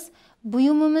yerda biz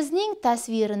buyumimizning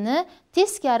tasvirini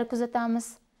teskari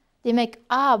kuzatamiz. Demak,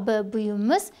 A, B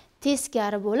buyumimiz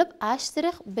teskari bo'lib, A',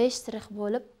 B'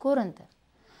 bo'lib ko'rindi.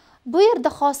 Bu yerda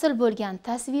hosil bo'lgan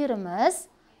tasvirimiz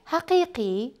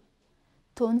haqiqiy,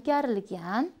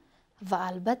 to'nkarilgan va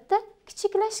albatta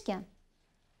kichiklashgan.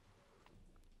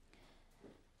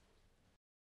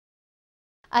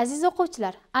 Aziz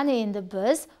o'quvchilar, ana endi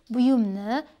biz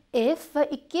buyumni F va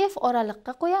 2F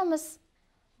oraliqqa qo'yamiz.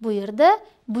 Bu yerda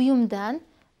buyumdan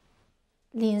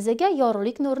linzaga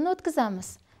yorug'lik nurini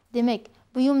o'tkazamiz. Demak,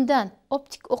 buyumdan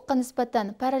optik o'qqa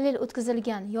nisbatan parallel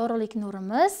o'tkazilgan yorug'lik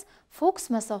nurimiz fokus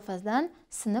masofasidan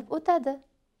sinib o'tadi.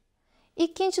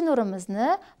 Ikkinchi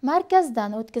nurimizni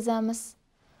markazdan o'tkazamiz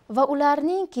va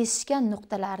ularning kesishgan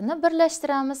nuqtalarini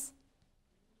birlashtiramiz.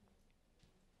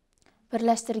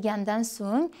 Birlashtirgandan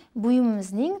so'ng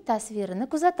buyumimizning tasvirini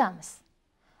kuzatamiz.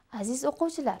 Aziz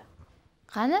o'quvchilar,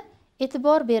 qani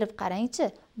e'tibor berib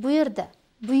qarangchi, bu yerda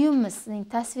buyumimizning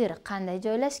tasviri qanday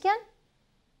joylashgan?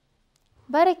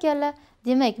 Barakalla,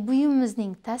 demak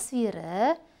buyumimizning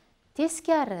tasviri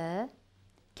teskari,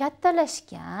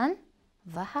 kattalashgan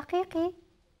va haqiqiy.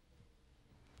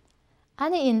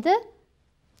 Ana endi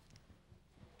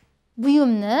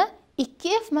buyumni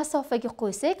 2F masofaga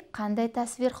qo'ysak qanday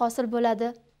tasvir hosil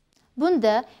bo'ladi?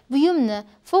 Bunda buyumni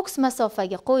fokus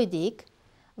masofaga qo'ydik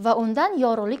va undan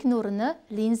yorug'lik nurini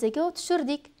linzaga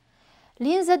tushirdik.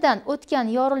 Linzadan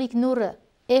o'tgan yorug'lik nuri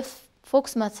F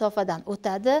fokus masofadan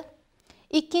o'tadi.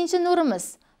 Ikkinchi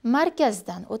nurimiz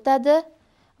markazdan o'tadi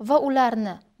va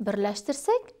ularni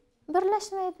birlashtirsak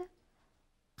birlashmaydi.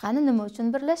 Qani nima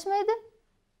uchun birlashmaydi?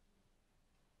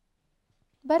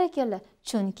 Barakalla,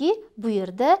 chunki bu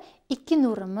yerda ikki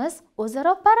nurimiz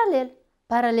o'zaro parallel.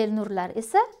 Parallel nurlar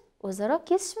esa o'zaro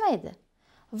kesishmaydi.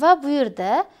 Va bu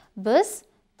yerda biz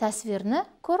tasvirni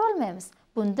ko'ra olmaymiz.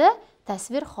 Bunda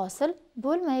tasvir hosil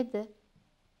bo'lmaydi.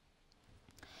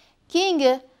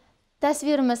 Keyingi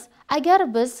tasvirimiz,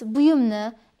 agar biz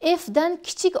buyumni F dan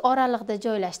kichik oraliqda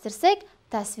joylashtirsak,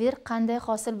 tasvir qanday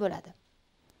hosil bo'ladi?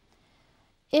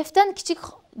 F dan kichik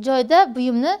joyda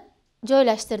buyumni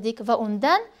joylashtirdik va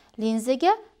undan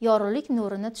linzaga yorug'lik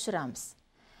nurini tushiramiz.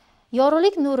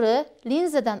 Yorug'lik nuri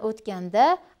linzadan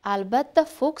o'tganda albatta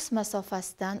fokus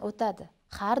masofasidan o'tadi.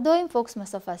 Har doim fokus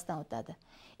masofasidan o'tadi.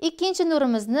 Ikkinchi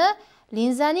nurimizni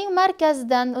linzaning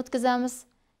markazidan o'tkazamiz.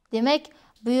 Demak,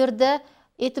 bu yerda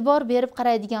e'tibor berib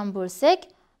qaraydigan bo'lsak,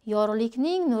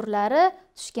 yorug'likning nurlari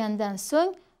tushgandan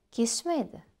so'ng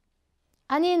kesishmaydi.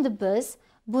 Ana endi biz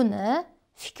buni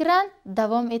fikran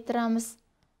davom ettiramiz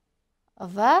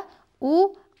va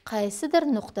u qaysidir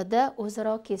nuqtada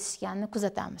o'zaro kesishganini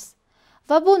kuzatamiz.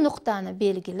 Va bu nuqtani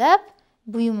belgilab,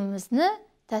 buyumimizni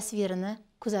tasvirini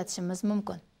kuzatishimiz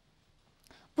mumkin.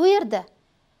 Bu yerda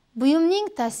buyumning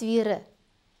tasviri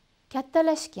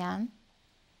kattalashgan,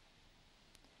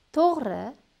 to'g'ri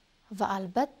va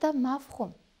albatta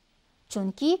mafhum.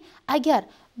 Chunki agar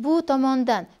bu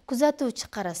tomondan kuzatuvchi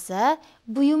qarasa,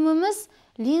 buyumimiz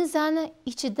linzani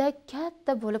ichida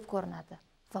katta bo'lib ko'rinadi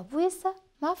va bu esa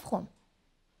mafhum.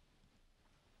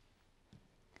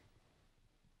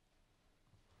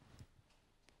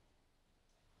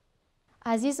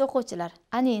 Aziz o'quvchilar,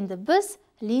 ana endi biz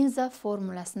linza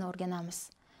formulasini o'rganamiz.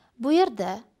 Bu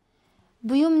yerda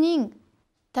buyumning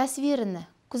tasvirini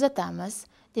kuzatamiz.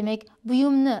 Demak,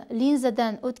 buyumni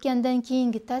linzadan o'tgandan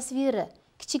keyingi tasviri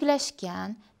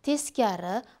kichiklashgan,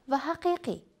 teskari va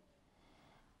haqiqiy.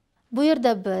 Bu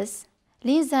yerda biz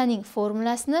linzaning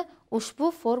formulasini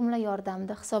ushbu formula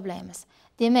yordamida hisoblaymiz.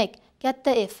 Demak,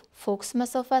 katta F fokus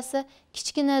masofasi,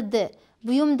 kichkina D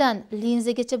buyumdan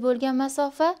linzagacha bo'lgan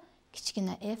masofa,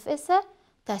 kichkina f esa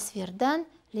tasvirdan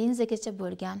linzagacha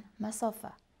bo'lgan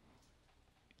masofa.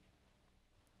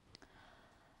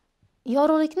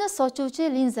 Yorug'likni sochuvchi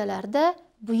linzalarda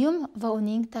buyum va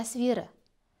uning tasviri.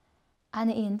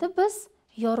 Ana endi biz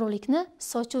yorug'likni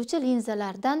sochuvchi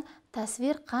linzalardan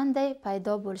tasvir qanday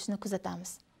paydo bo'lishini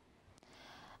kuzatamiz.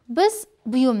 Biz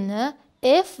buyumni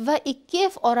f va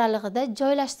 2f oralig'ida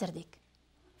joylashtirdik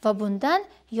va bundan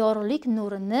yorug'lik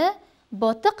nurini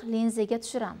botiq linzaga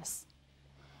tushiramiz.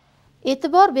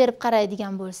 E'tibor berib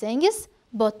qaraydigan bo'lsangiz,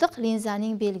 botiq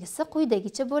linzaning belgisi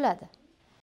quyidagicha bo'ladi.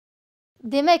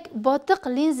 Demak, botiq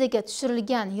linzaga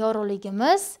tushirilgan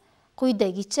yorug'ligimiz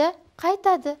quyidagicha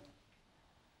qaytadi.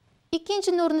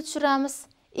 Ikkinchi nurni tushiramiz.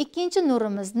 Ikkinchi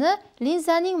nurimizni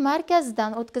linzaning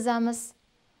markazidan o'tkazamiz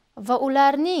va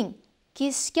ularning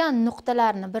kesishgan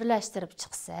nuqtalarini birlashtirib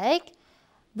chiqsak,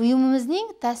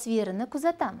 buyumimizning tasvirini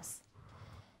kuzatamiz.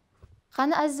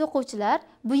 Qani aziz o'quvchilar,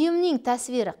 buyumning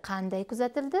tasviri qanday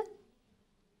kuzatildi?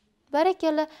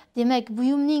 Barakalla. Demak,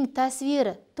 buyumning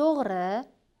tasviri to'g'ri,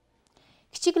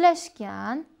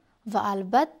 kichiklashgan va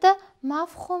albatta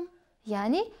mafhum.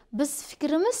 Ya'ni biz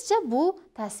fikrimizcha bu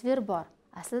tasvir bor.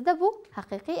 Aslida bu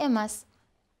haqiqiy emas.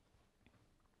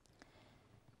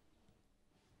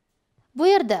 Bu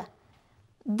yerda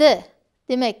D,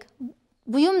 demak,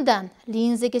 buyumdan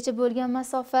linzagacha bo'lgan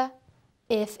masofa,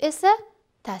 F esa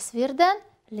tasvirdan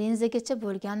linzagacha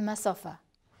bo'lgan masofa.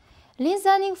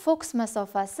 Linzaning fokus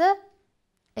masofasi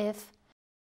F.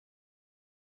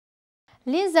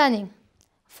 Linzaning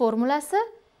formulasi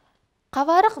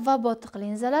qavariq va botiq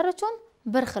linzalar uchun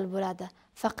bir xil bo'ladi.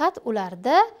 Faqat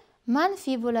ularda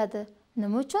manfiy bo'ladi.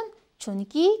 Nima uchun?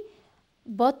 Chunki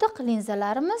botiq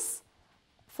linzalarimiz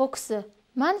fokusi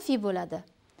manfiy bo'ladi.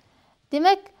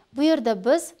 Demak, bu yerda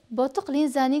biz botiq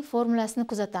linzaning formulasini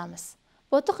kuzatamiz.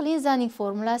 Botiq linzaning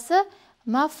formulasi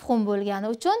mafhum bo'lgani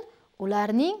uchun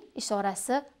ularning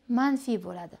ishorasi manfiy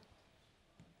bo'ladi.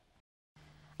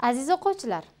 Aziz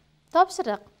o'quvchilar,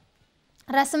 topshiriq.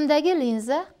 Rasmdagi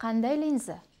linza qanday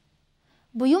linza?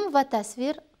 Buyum va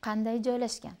tasvir qanday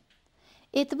joylashgan?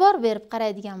 E'tibor berib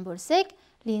qaraydigan bo'lsak,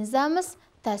 linzamiz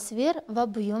tasvir va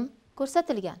buyum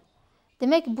ko'rsatilgan.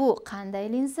 Demak, bu qanday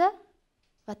linza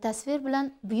va tasvir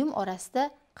bilan buyum orasida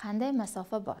qanday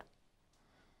masofa bor?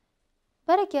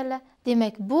 Barakalla.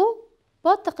 Demak, bu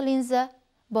botiq linza.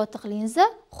 Botiq linza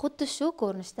xuddi shu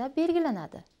ko'rinishda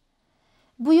belgilanadi.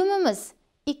 Buyumimiz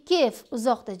 2f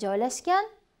uzoqda joylashgan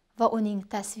va uning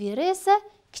tasviri esa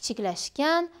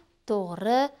kichiklashgan,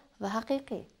 to'g'ri va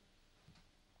haqiqiy.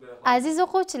 Aziz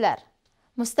o'quvchilar,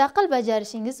 mustaqil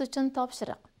bajarishingiz uchun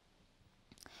topshiriq.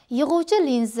 Yig'uvchi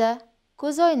linza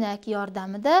ko'zoynak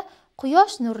yordamida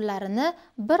quyosh nurlarini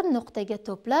bir nuqtaga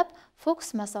to'plab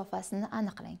fokus masofasini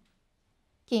aniqlang.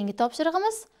 Keyingi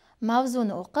topshirig'imiz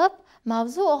mavzuni o'qib,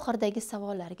 mavzu oxiridagi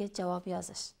savollarga javob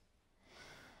yozish.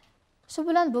 Shu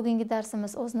bilan bugungi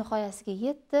darsimiz o'z nihoyasiga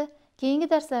yetdi. Keyingi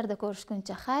darslarda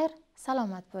ko'rishguncha xayr,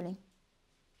 salomat bo'ling.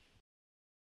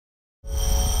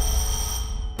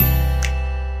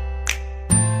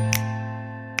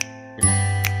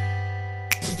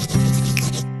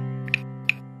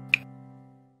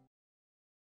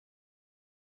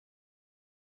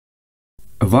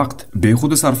 Vaqt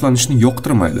behuda sarflanishni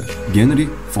yoqtirmaydi. Henry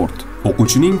Ford.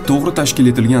 O'quvchining to'g'ri tashkil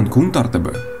etilgan kun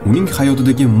tartibi uning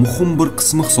hayotidagi muhim bir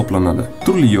qismi hisoblanadi.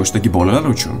 Turli yoshdagi bolalar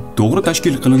uchun to'g'ri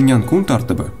tashkil qilingan kun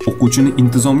tartibi o'quvchini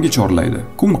intizomga chorlaydi.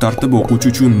 Kun tartibi o'quvchi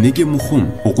uchun nega muhim?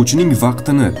 O'quvchining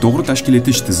vaqtini to'g'ri tashkil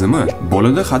etish tizimi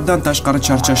bolada haddan tashqari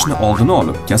charchashni oldini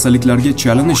olib, kasalliklarga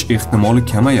chalinish ehtimoli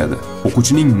kamayadi.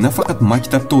 O'quvchining nafaqat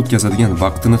maktabda o'tkazadigan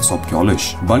vaqtini hisobga olish,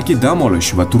 balki dam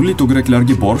olish va turli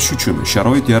to'garaklarga borish uchun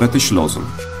sharoit yaratish lozim.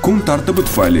 Kun tartibi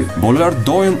tufayli bolalar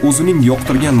doim o'zining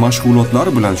yoqtirgan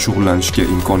mashg'ulotlari bilan shug'ullanishga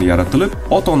imkon yaratilib,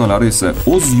 ota-onalar esa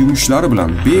o'z yumushlari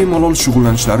bilan bemalol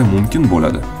shug'ullanishlari mumkin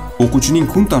bo'ladi. O'quvchining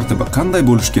kun tartibi qanday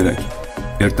bo'lishi kerak?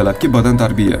 Ertalabki badan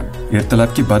tarbiya.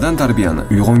 Ertalabki badan tarbiyani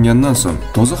uyg'ongandan so'ng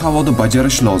toza havoda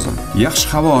bajarish lozim. Yaxshi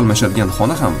havo almashadigan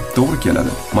xona ham to'g'ri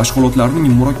keladi.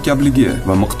 Mashg'ulotlarning murakkabligi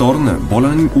va miqdorini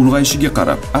bolaning ulg'ayishiga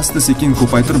qarab asta-sekin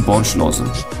ko'paytirib borish lozim.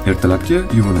 Ertalabki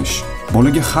yuvinish.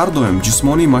 Bolaga har doim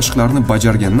jismoniy mashqlarni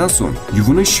bajargandan so'ng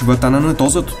yuvinish va tanani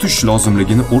toza tutish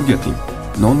lozimligini o'rgating.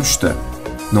 Nonushta.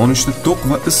 Nonushta to'q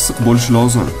va issiq bo'lishi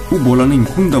lozim. U bolaning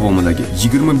kun davomidagi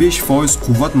 25%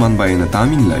 quvvat manbaini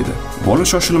ta'minlaydi. Bola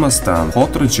shoshilmasdan,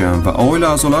 xotirjam va oila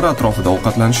a'zolari atrofida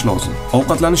ovqatlanish lozim.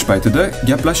 Ovqatlanish paytida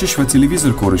gaplashish va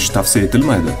televizor ko'rish tavsiya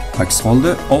etilmaydi. Aks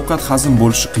holda ovqat hazm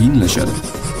bo'lishi qiyinlashadi.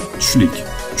 Tushlik.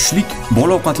 Tushlik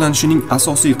bola ovqatlanishining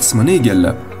asosiy qismini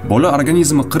egallab, bola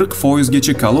organizmi 40%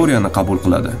 gacha kaloriyani qabul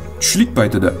qiladi. Tushlik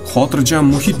paytida xotirjam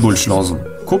muhit bo'lishi lozim.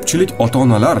 Ko'pchilik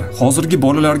ota-onalar hozirgi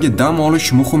bolalarga dam olish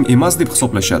muhim emas deb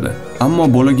hisoblashadi. Ammo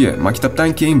bolaga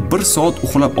maktabdan keyin 1 soat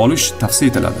uxlab olish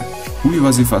tavsiya etiladi. Uy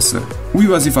vazifasi. Uy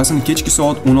vazifasini kechki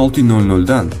soat 16:00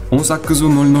 dan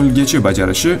 18:00 gacha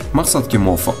bajarishi maqsadga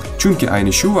muvofiq. Chunki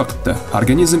ayni shu vaqtda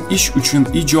organizm ish uchun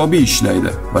ijobiy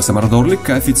ishlaydi va samaradorlik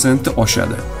koeffitsiyenti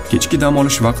oshadi. Kechki dam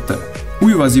olish vaqti.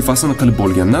 Uy vazifasini qilib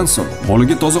bo'lgandan so'ng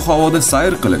bolaga toza havoda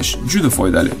sayr qilish juda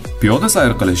foydali. Piyoda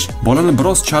sayr qilish bolani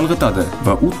biroz chalg'itadi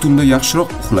va u tunda yaxshiroq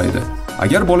uxlaydi.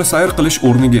 Agar bola sayr qilish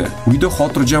o'rniga uyda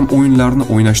xotirjam o'yinlarni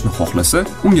o'ynashni xohlasa,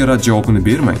 unga rad javobini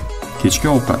bermang. Kechki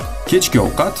ovqat. Kechki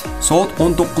ovqat soat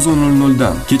 19:00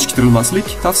 dan kechiktirilmaslik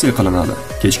tavsiya qilinadi.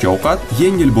 Kechki ovqat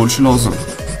yengil bo'lishi lozim.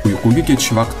 Uyquga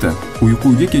ketish vaqti.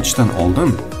 Uyquga ketishdan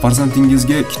oldin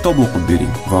farzandingizga kitob o'qib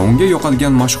bering va unga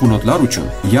yoqadigan mashg'ulotlar uchun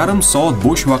yarim soat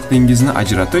bo'sh vaqtingizni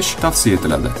ajratish tavsiya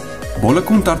etiladi. Bola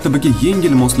kun tartibiga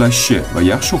yengil moslashishi va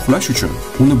yaxshi uxlash uchun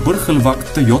uni bir xil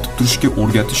vaqtda yotib turishga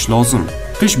o'rgatish lozim.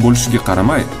 Qish bo'lishiga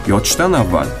qaramay, yotishdan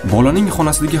avval bolaning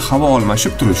xonasidagi havo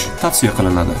almashib turish tavsiya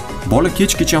qilinadi. Bola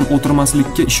kechgacha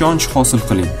o'tirmaslikka ishonch hosil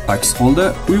qiling. Aks holda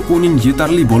uyquning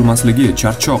yetarli bo'lmasligi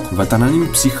charchoq va tananing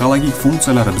psixologik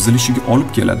funksiyalari buzilishiga olib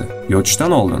keladi.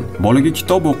 Yotishdan oldin bolaga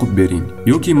kitob o'qib bering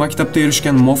yoki maktabda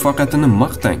erishgan muvaffaqiyatini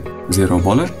maqtang, zero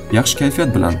bola yaxshi kayfiyat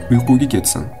bilan uyquga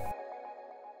ketsin.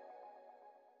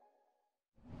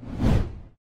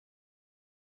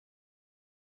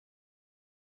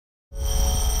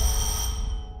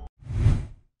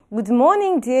 Good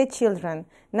morning, dear children.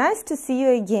 Nice to see you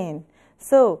again.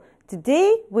 So, today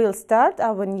we'll start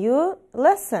our new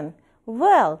lesson.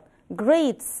 Well,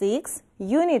 grade 6,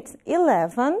 unit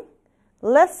 11,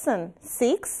 lesson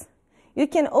 6. You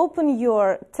can open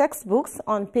your textbooks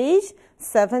on page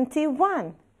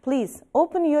 71. Please,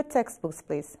 open your textbooks,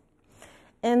 please.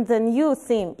 And the new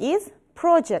theme is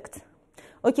project.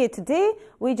 Okay, today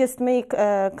we just make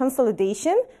a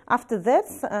consolidation. After that,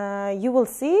 you will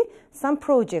see some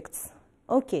projects.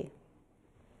 Okay.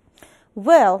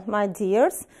 Well, my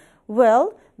dears,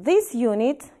 well, this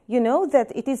unit, you know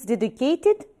that it is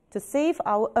dedicated to save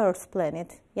our Earth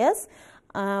planet. Yes?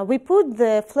 We put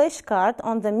the flashcard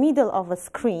on the middle of a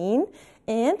screen,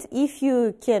 and if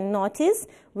you can notice,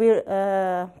 we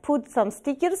put some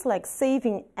stickers like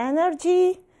saving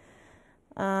energy,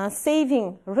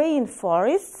 saving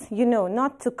rainforests, you know,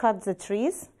 not to cut the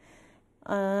trees.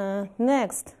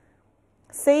 Next,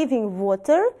 saving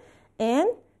water and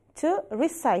to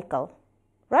recycle,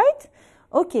 right?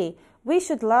 Okay, we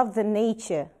should love the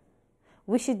nature.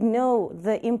 We should know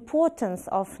the importance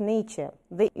of nature,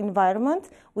 the environment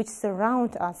which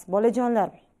surround us.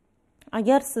 Bolajonlar,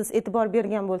 agar siz e'tibor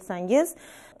bergan bo'lsangiz,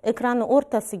 ekranning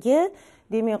o'rtasiga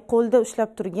demak qo'lda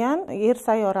ushlab turgan yer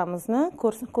sayyoramizni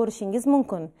ko'rishingiz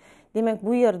mumkin. Demak,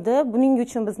 bu yerda buning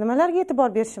uchun biz nimalarga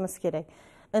e'tibor berishimiz kerak?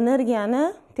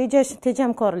 Energiyani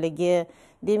tejamkorligi,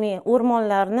 demak,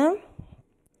 o'rmonlarni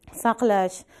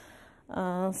saqlash,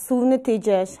 suvni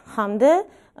tejash hamda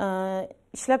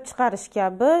ishlab chiqarish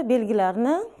kabi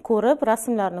belgilarni ko'rib,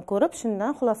 rasmlarni ko'rib,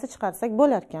 shundan xulosa chiqarsak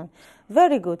bo'lar ekan.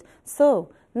 Very good. So,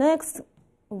 next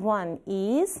one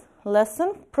is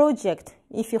lesson project.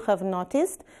 If you have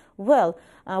noticed, well,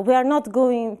 we are not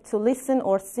going to listen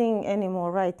or sing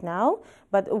anymore right now,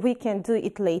 but we can do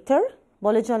it later.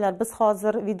 Bolajonlar, biz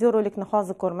hozir videorolikni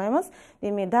hozir ko'rmaymiz,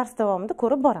 demak dars davomida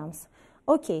ko'rib boramiz.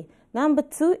 Okay, number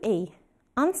 2A.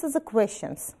 Answer the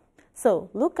questions. So,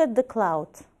 look at the cloud.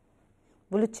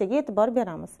 Bulutchaga e'tibor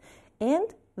beramiz. And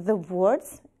the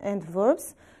words and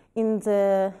verbs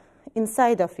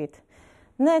inside of it.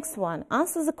 Next one,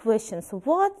 answer the questions.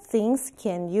 What things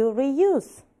can you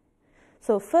reuse?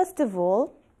 So first of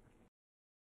all,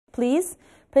 please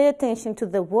pay attention to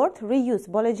the word reuse.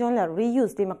 Bolajonlar,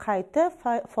 reuse demak qayta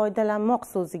foydalanmoq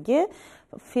so'ziga,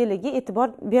 fe'liga e'tibor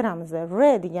beramiz.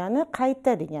 Re degani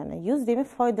qayta degani, use demak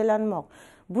foydalanmoq.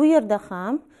 Bu yerda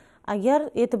ham agar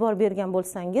e'tibor bergan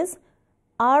bo'lsangiz,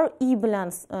 re bilan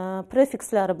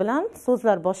prefixlari bilan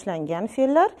so'zlar boshlangan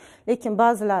fe'llar, lekin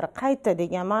ba'zilari qayta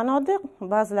degan ma'noda,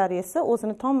 ba'zilari esa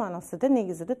o'zini tom ma'nosida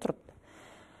negizida turibdi.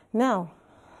 Now,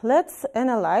 let's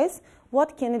analyze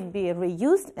what can it be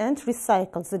reused and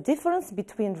recycled. The difference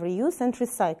between reuse and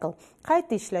recycle.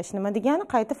 Qayta ishlash nima degani,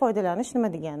 qayta foydalanish nima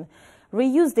degani.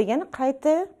 Reuse degani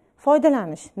qayta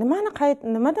foydalanish.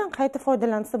 Nimadan qayta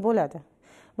foydalansa bo'ladi?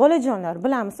 Bolajonlar,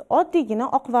 bilamiz, oddiygina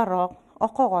oq varroq,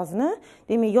 oq qog'ozni,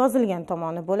 demak, yozilgan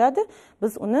tomoni bo'ladi.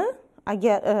 Biz uni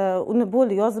agar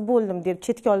uni yozib bo'ldim deb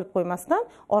chetga olib qo'ymasdan,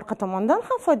 orqa tomondan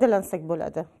ham foydalansak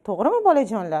bo'ladi. To'g'rimi,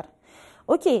 bolajonlar?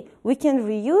 Okay, we can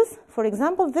reuse, for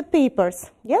example, the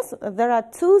papers. Yes, there are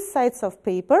two sides of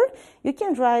paper. You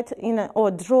can write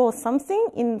or draw something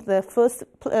in the first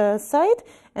side,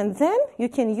 and then you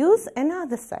can use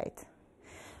another side.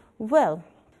 Well,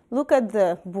 look at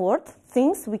the board,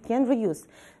 things we can reuse.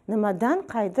 Nimadan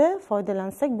qayda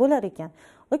foydalansak bo'lar ekan?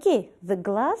 Okay, the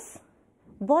glass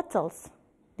bottles.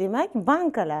 Demak,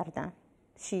 bankalardan,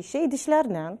 shisha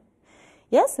idishlardan.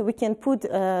 Yes, we can put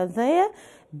there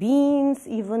beans,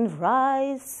 even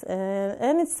rice,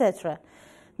 and etc.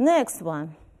 Next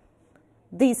one,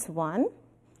 this one,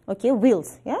 okay,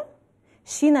 wheels, yeah?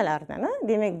 Shinalardan,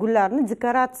 demak, gullarni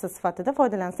dekoratsiya sifatida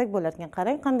foydalansak bo'lar ekan.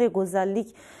 Qarang, qanday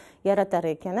go'zallik yaratar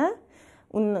ekan,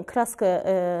 uni kraska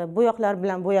bo'yoqlar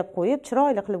bilan bo'yab qo'yib,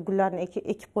 chiroyli qilib gullarni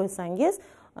ekib qo'ysangiz,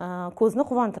 ko'zni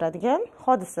quvontiradigan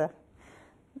hodisa.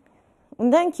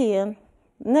 Undan keyin,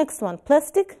 next one,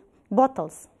 plastic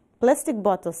bottles. Plastic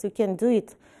bottles, you can do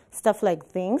it, stuff like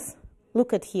things.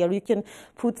 Look at here, you can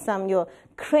put some your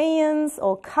crayons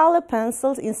or color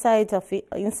pencils inside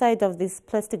of this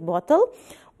plastic bottle,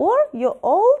 or your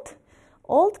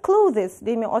old clothes.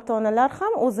 Demak, ota-onalar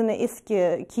ham o'zini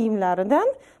eski kiyimlaridan,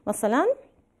 masalan,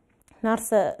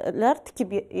 narsalar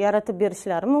tikib yaratib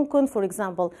berishlari mumkin. For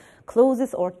example,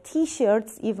 clothes or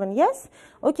t-shirts even, yes?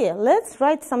 Okay, let's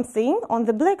write something on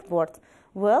the blackboard.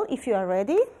 Well, if you are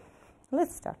ready,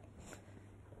 let's start.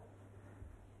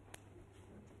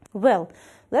 Well,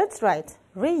 let's write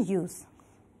reuse.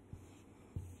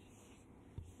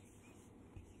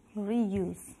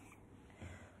 Reuse.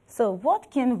 So what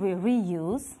can we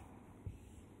reuse?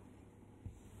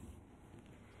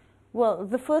 Well,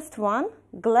 the first one,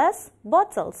 glass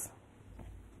bottles.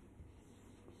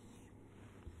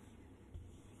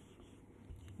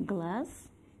 Glass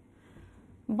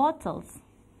bottles.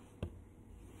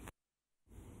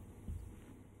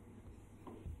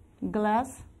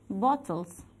 Glass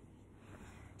bottles.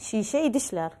 Shisha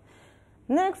idishlar.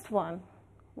 Next one,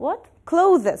 what?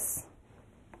 Clothes.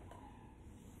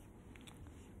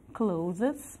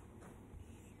 Clothes.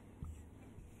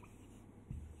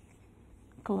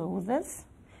 Clothes.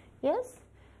 Yes.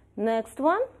 Next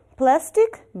one,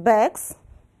 plastic bags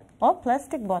or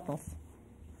plastic bottles.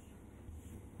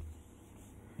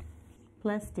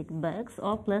 Plastic bags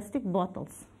or plastic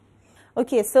bottles.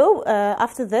 Okay, so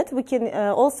after that we can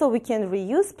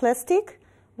reuse plastic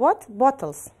what?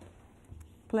 Bottles.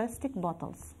 Plastic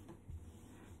bottles.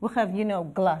 We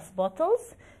have, glass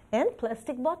bottles and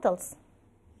plastic bottles.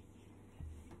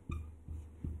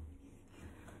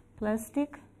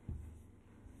 Plastic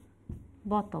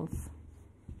bottles.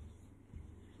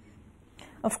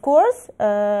 Of course,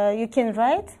 you can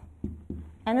write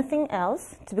anything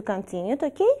else to be continued,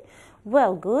 okay?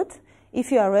 Well, good.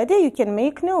 If you are ready, you can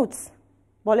make notes.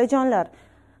 Bolajonlar,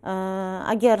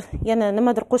 agar yana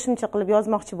nimadir qo'shimcha qilib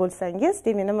yozmoqchi bo'lsangiz,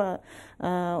 demak,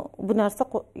 bu narsa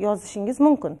yozishingiz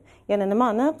mumkin. Yana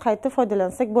nimani qayta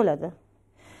foydalansak bo'ladi.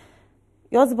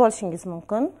 Yozib olishingiz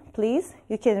mumkin. Please,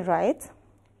 you can write.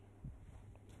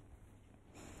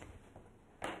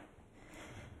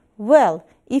 Well,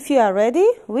 if you are ready,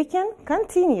 we can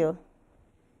continue.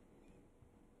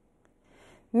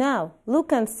 Now,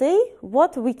 look and say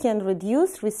what we can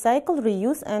reduce, recycle,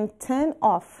 reuse, and turn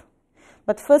off.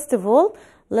 But first of all,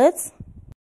 let's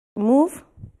move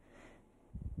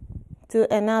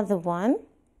to another one.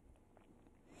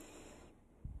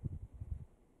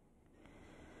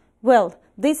 Well,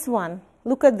 this one,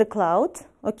 look at the cloud,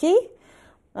 okay?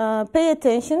 Pay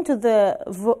attention to the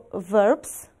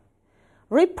verbs.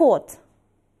 Report,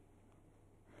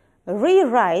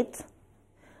 rewrite,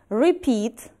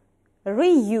 repeat,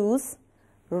 reuse,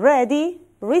 ready,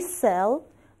 resell,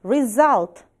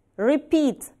 result,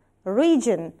 repeat,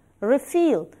 region,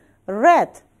 refill,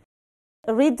 read,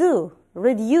 redo,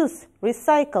 reduce,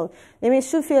 recycle. Demak,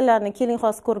 shu fe'llarni keling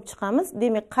hozir ko'rib chiqamiz.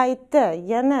 Demak, qayta,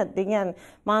 yana degan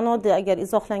ma'noda agar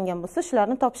izohlangan bo'lsa,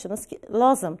 shularni topishimiz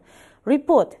lozim.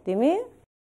 Report, demak,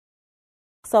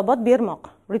 hisobot bermoq,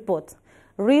 report.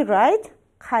 Rewrite,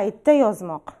 qayta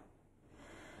yozmoq.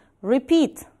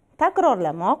 Repeat,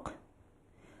 takrorlamoq,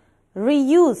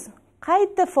 reuse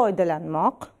qayta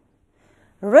foydalanmoq,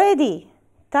 ready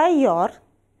tayyor,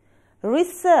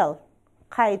 resell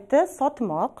qayta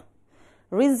sotmoq,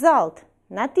 result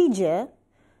natija,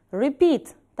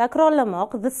 repeat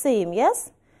takrorlamoq, the same,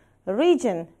 yes,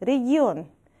 region,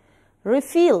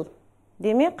 refill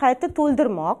demak qayta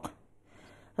to'ldirmoq,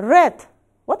 red,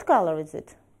 what color is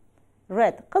it?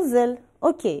 Red, qizil,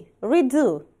 okay,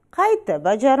 redo qayta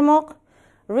bajarmoq,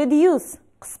 reduce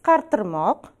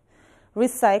qisqartirmoq,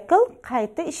 recycle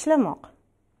qayta ishlamoq.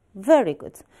 Very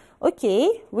good.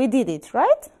 Okay, we did it,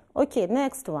 right? Okay,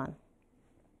 next one.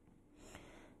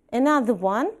 Another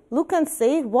one, look and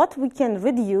say what we can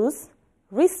reduce,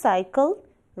 recycle,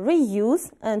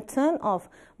 reuse and turn off.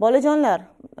 Bolajonlar,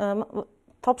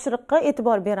 topshiriqqa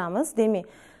e'tibor beramiz. Demak,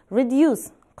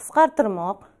 reduce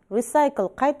qisqartirmoq, recycle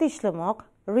qayta ishlamoq,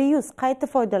 reuse qayta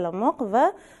foydalanmoq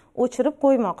va o'chirib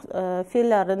qo'ymoq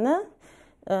fe'llarini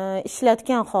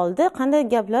ishlatgan holda qanday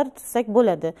gaplar tuzsak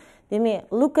bo'ladi.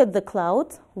 Demak, look at the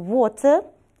cloud, water,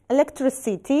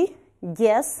 electricity,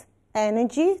 gas,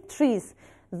 energy, trees.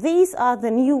 These are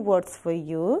the new words for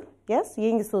you. Yes,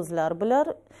 yangi so'zlar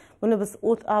bular. Buni biz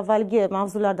avvalgi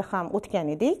mavzularda ham o'tgan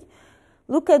edik.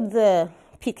 Look at the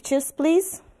pictures,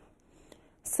 please.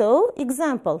 So,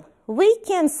 example, we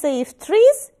can save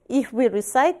trees if we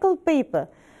recycle paper.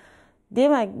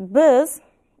 Demak, biz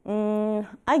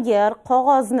agar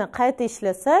qog'ozni qayta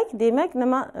ishlasak, demak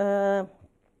nima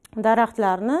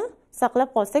daraxtlarni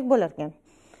saqlab qolsak bo'lar ekan.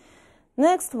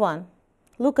 Next one,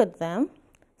 look at them.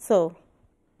 So,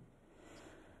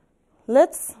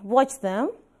 let's watch them.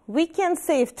 We can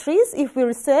save trees if we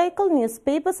recycle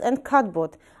newspapers and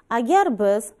cardboard. Agar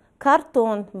biz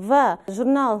karton va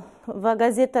jurnal va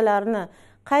gazetalarni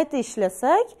qayta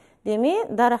ishlasak,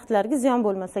 demak, daraxtlarga ziyon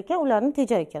bo'lmas ekan, ularni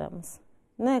tejaytiramiz.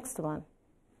 Next one.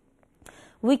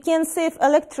 We can save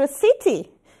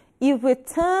electricity if we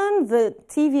turn the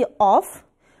TV off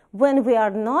when we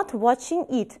are not watching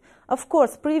it. Of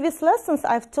course, previous lessons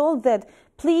I've told that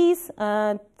please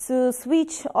to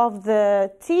switch off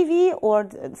the TV or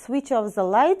switch off the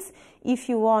lights if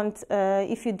you want,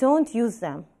 if you don't use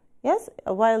them. Yes,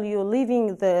 while you're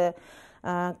leaving the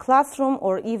classroom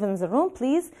or even the room,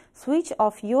 please switch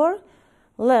off your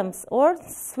lamps or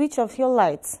switch off your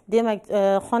lights. Demak,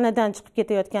 xonadan chiqib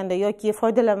ketayotganda yoki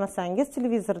foydalamasangiz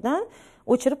televizordan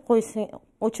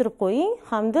o'chirib qo'ying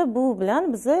hamda bu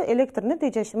bilan bizni elektrni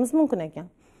tejashimiz mumkin ekan.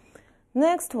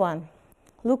 Next one.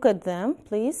 Look at them,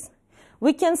 please.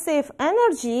 We can save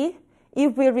energy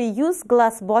if we reuse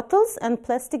glass bottles and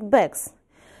plastic bags.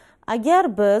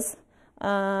 Agar biz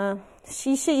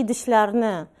shisha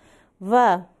idishlarni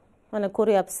va mana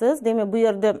ko'ryapsiz, demak bu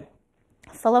yerda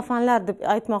salafanlar deb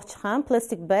aytmoqchi ham,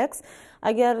 plastic bags.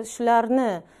 Agar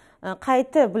shularni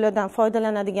qayta bulardan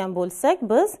foydalanadigan bo'lsak,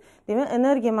 biz demak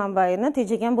energiya manbaini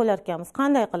tejagan bo'lar ekanmiz.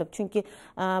 Qanday qilib? Chunki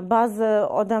ba'zi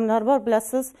odamlar bor,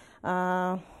 bilasiz,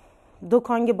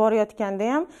 do'konga borayotganda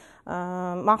ham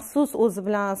maxsus o'zi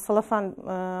bilan salafan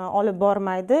olib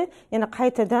bormaydi, yana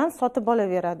qaytadan sotib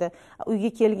olaveradi. Uyga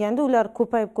kelganda ular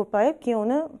ko'payib keyin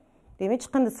uni demak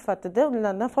chiqindi sifatida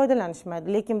ulardan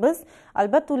foydalanishmaydi. Lekin biz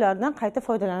albatta ulardan qayta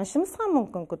foydalanishimiz ham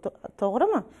mumkin,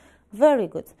 to'g'rimi? Very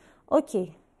good.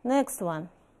 Okay, next one.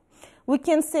 We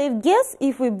can save gas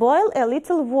if we boil a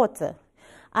little water.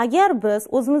 Agar biz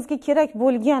o'zimizga kerak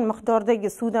bo'lgan miqdordagi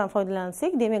suvdan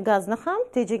foydalansak, demak gazni ham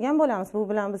tejagan bo'lamiz. Bu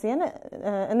bilan biz yana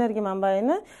energiya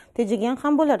manbaini tejagan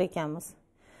ham bo'lar ekanmiz.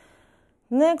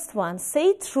 Next one,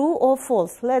 say true or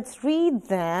false. Let's read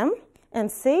them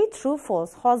and say true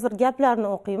false. Hozir gaplarni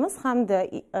o'qiymiz hamda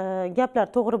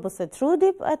gaplar to'g'ri bo'lsa true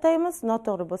deb ataymiz,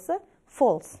 noto'g'ri bo'lsa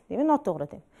false. Demak,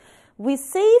 noto'g'ri deb. We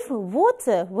save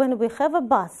water when we have a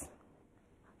bath.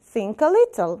 Think a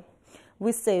little.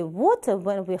 We save water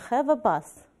when we have a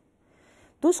bath.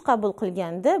 Dush qabul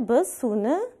qilganda biz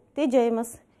suvni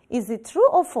tejaymiz. Is it true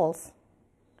or false?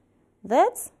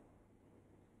 That's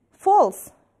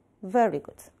false. Very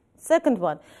good. Second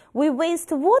one. We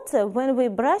waste water when we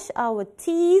brush our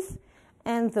teeth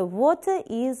and the water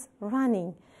is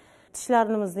running.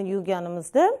 Tishlarimizni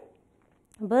yuvganimizda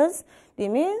biz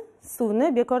demak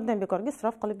suvni bekordan bekorga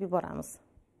isrof qilib yuboramiz.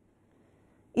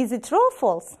 Is it true or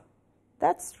false?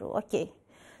 That's true. Okay.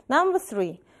 Number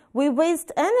 3. We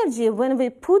waste energy when we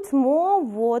put more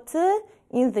water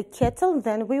in the kettle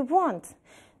than we want.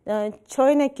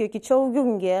 Choynak yoki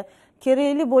chovugunga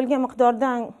kerakli bo'lgan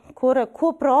miqdordan ko'ra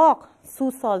ko'proq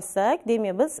suv solsak,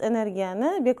 demak biz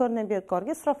energiyani bekordan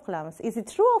bekorga isrof qilamiz. Is it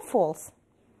true or false?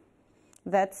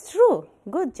 That's true.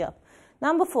 Good job.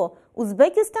 Number 4.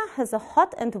 Uzbekistan has a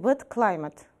hot and wet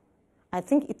climate. I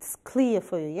think it's clear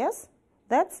for you, yes?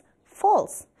 That's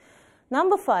false.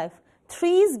 Number 5.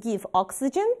 Trees give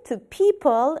oxygen to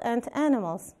people and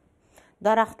animals.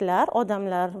 Daraxtlar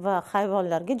odamlar va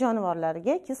hayvonlarga,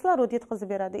 jonivorlarga kislorod yetkazib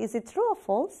beradi. Is it true or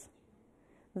false?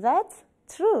 That's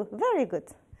true. Very good.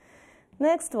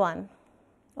 Next one.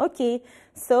 Okay,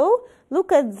 so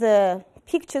look at the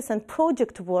pictures and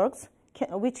project works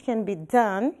which can be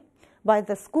done by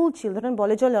the school children.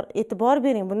 Bolajonlar, e'tibor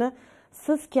bering, buni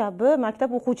siz kabi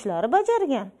maktab o'quvchilari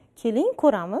bajargan. Keling,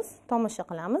 ko'ramiz, tomosha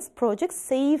qilamiz. Project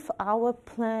Save Our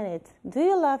Planet. Do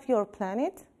you love your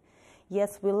planet?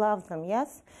 Yes, we love them,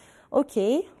 yes?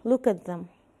 Okay, look at them.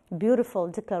 Beautiful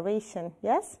decoration,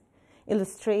 yes?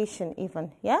 Illustration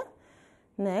even, yeah?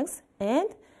 Next, and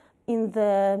in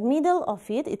the middle of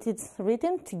it, it is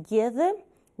written, together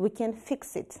we can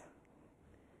fix it.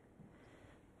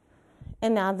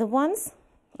 Another ones,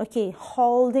 okay,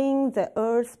 holding the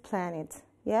Earth planet,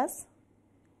 yes?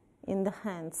 In the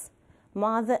hands.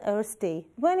 Mother Earth Day.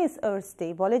 When is Earth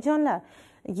Day? Bolajonlar,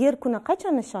 yer kuni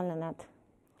qachon nishonlanadi?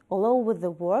 All over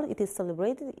the world, it is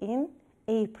celebrated in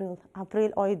April. April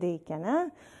oyida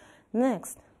ekan.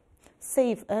 Next,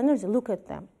 save energy. Look at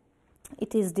them.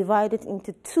 It is divided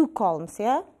into 2 columns,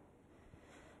 yeah?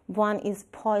 One is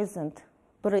poisoned.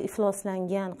 Biri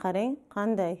ifloslangan, qarang,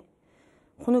 qanday?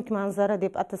 Xunuk manzara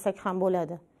deb atasak ham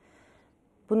bo'ladi.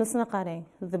 Bunisini qarang.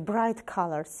 The bright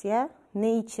colors, yeah?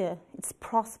 Nature, it's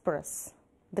prosperous.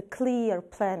 The clear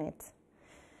planet.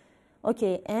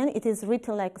 Okay, and it is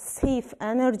written like save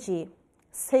energy,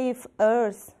 save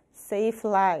earth, save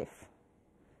life.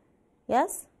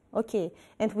 Yes? Okay,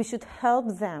 and we should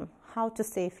help them. How to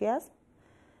save, yes?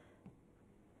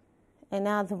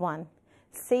 Another one,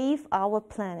 save our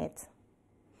planet.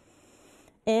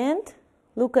 And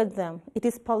look at them, it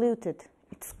is polluted,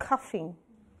 it's coughing.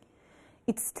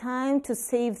 It's time to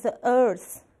save the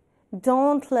earth.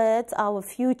 Don't let our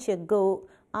future go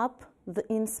up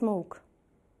in smoke.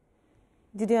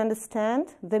 Did you understand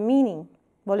the meaning?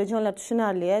 Bolajonlar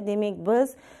tushunarli, demak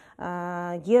biz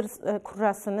yer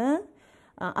kurrasini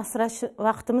asrash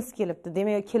vaqtimiz kelibdi.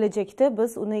 Demak kelajakda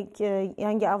biz uni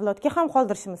yangi avlodga ham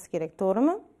qoldirishimiz kerak,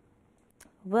 to'g'rimi?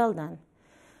 Well done.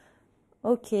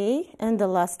 Okay, and the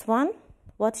last one,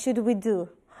 what should we do?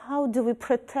 How do we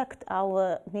protect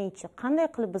our nature? Qanday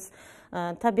qilib biz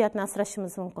tabiatni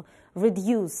asrashimiz mumkin?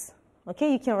 Reduce.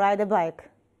 Okay, you can ride a bike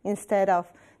instead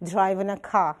of driving a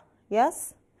car.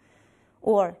 Yes?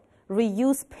 Or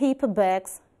reuse paper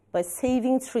bags by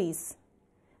saving trees.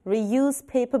 Reuse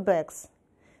paper bags.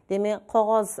 Demak,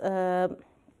 qog'oz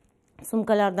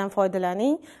sumkalardan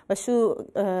foydalaning va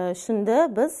shunda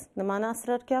biz nimani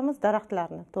asrar ekanmiz?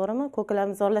 Daraxtlarni, to'g'rimi?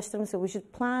 Ko'klarimizni zorlashtirmasak, we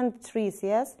should plant trees,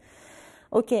 yes?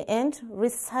 Okay, and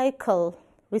recycle.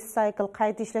 Recycle,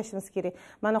 qayta ishlashimiz kerak.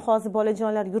 Mana hozir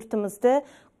bolajonlar yurtimizda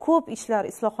ko'p ishlar,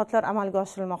 islohotlar amalga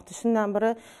oshirilmoqda. Shundan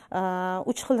biri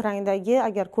 3 xil rangdagi,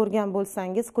 agar ko'rgan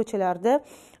bo'lsangiz, ko'chalarda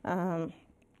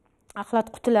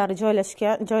axlat qutilari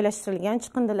joylashtirilgan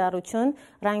chiqindilar uchun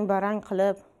rang-barang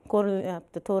qilib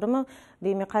ko'rilyapti, to'g'rimi?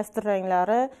 Demak, qaysidir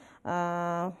ranglari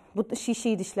bu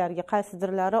shisha idishlarga,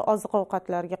 qaysidirlari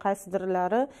oziq-ovqatlarga,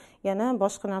 qaysidirlari yana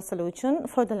boshqa narsalar uchun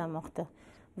foydalanmoqda.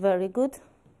 Very good.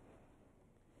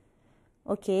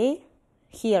 Okay,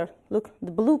 here, look,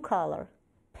 the blue color,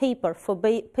 paper for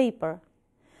paper.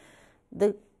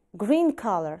 The green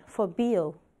color for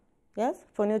bio, yes,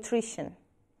 for nutrition.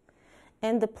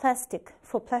 And the plastic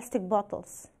for plastic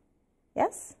bottles.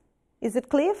 Yes? Is it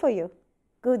clear for you?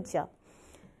 Good job.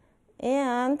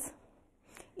 And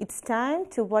it's time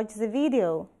to watch the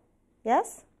video.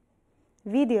 Yes?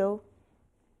 Video.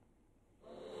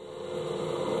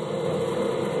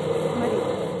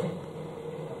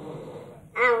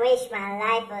 I wish my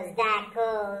life was that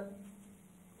cool.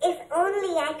 If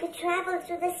only I could travel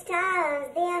through the stars.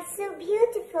 They are so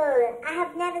beautiful. I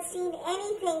have never seen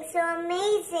anything so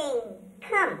amazing.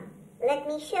 Come, let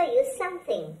me show you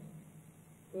something.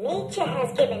 Nature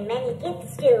has given many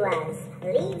gifts to us.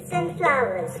 Leaves and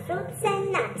flowers, fruits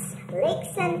and nuts,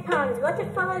 lakes and ponds,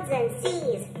 waterfalls and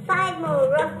seas. 5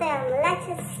 more of them, let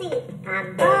us see.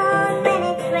 I'm born when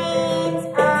it rains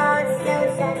or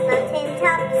snows on mountain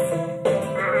tops.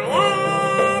 I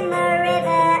am a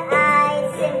river, I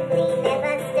simply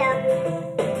never stop.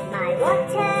 My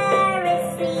water is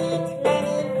sweet,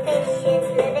 many fishes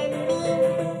live in me.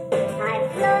 I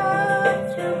float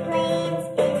through plains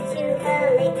into a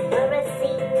lake or a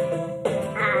sea.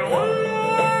 I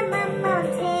am a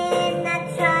mountain, a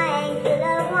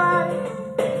triangular wall.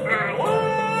 I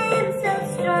am so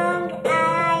strong,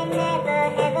 I never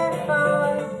ever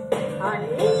fall. On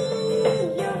me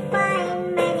you'll find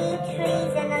many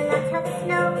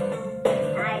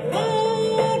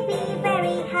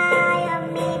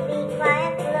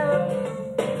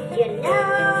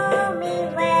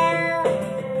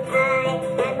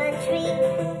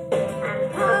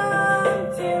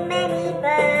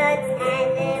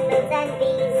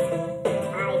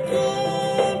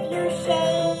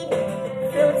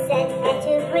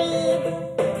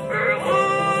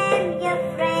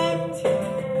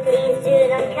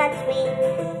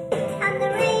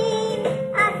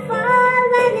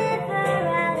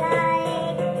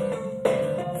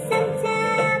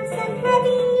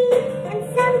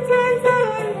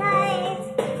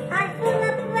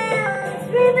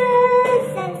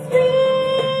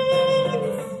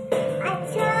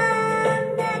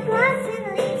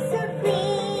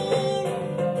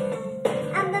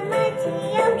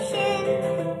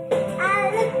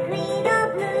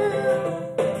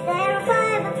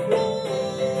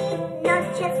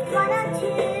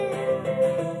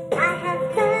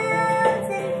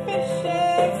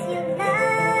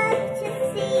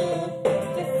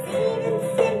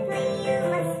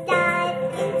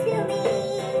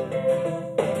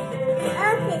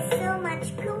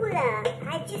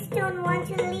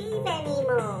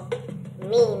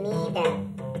neither.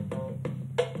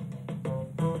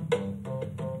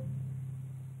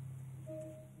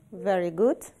 Very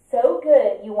good. So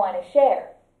good, you want to share.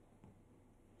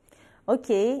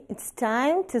 Okay, it's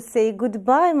time to say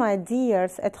goodbye, my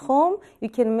dears. At home, you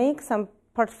can make some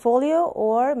portfolio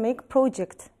or make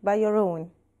project by your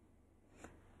own.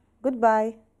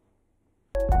 Goodbye.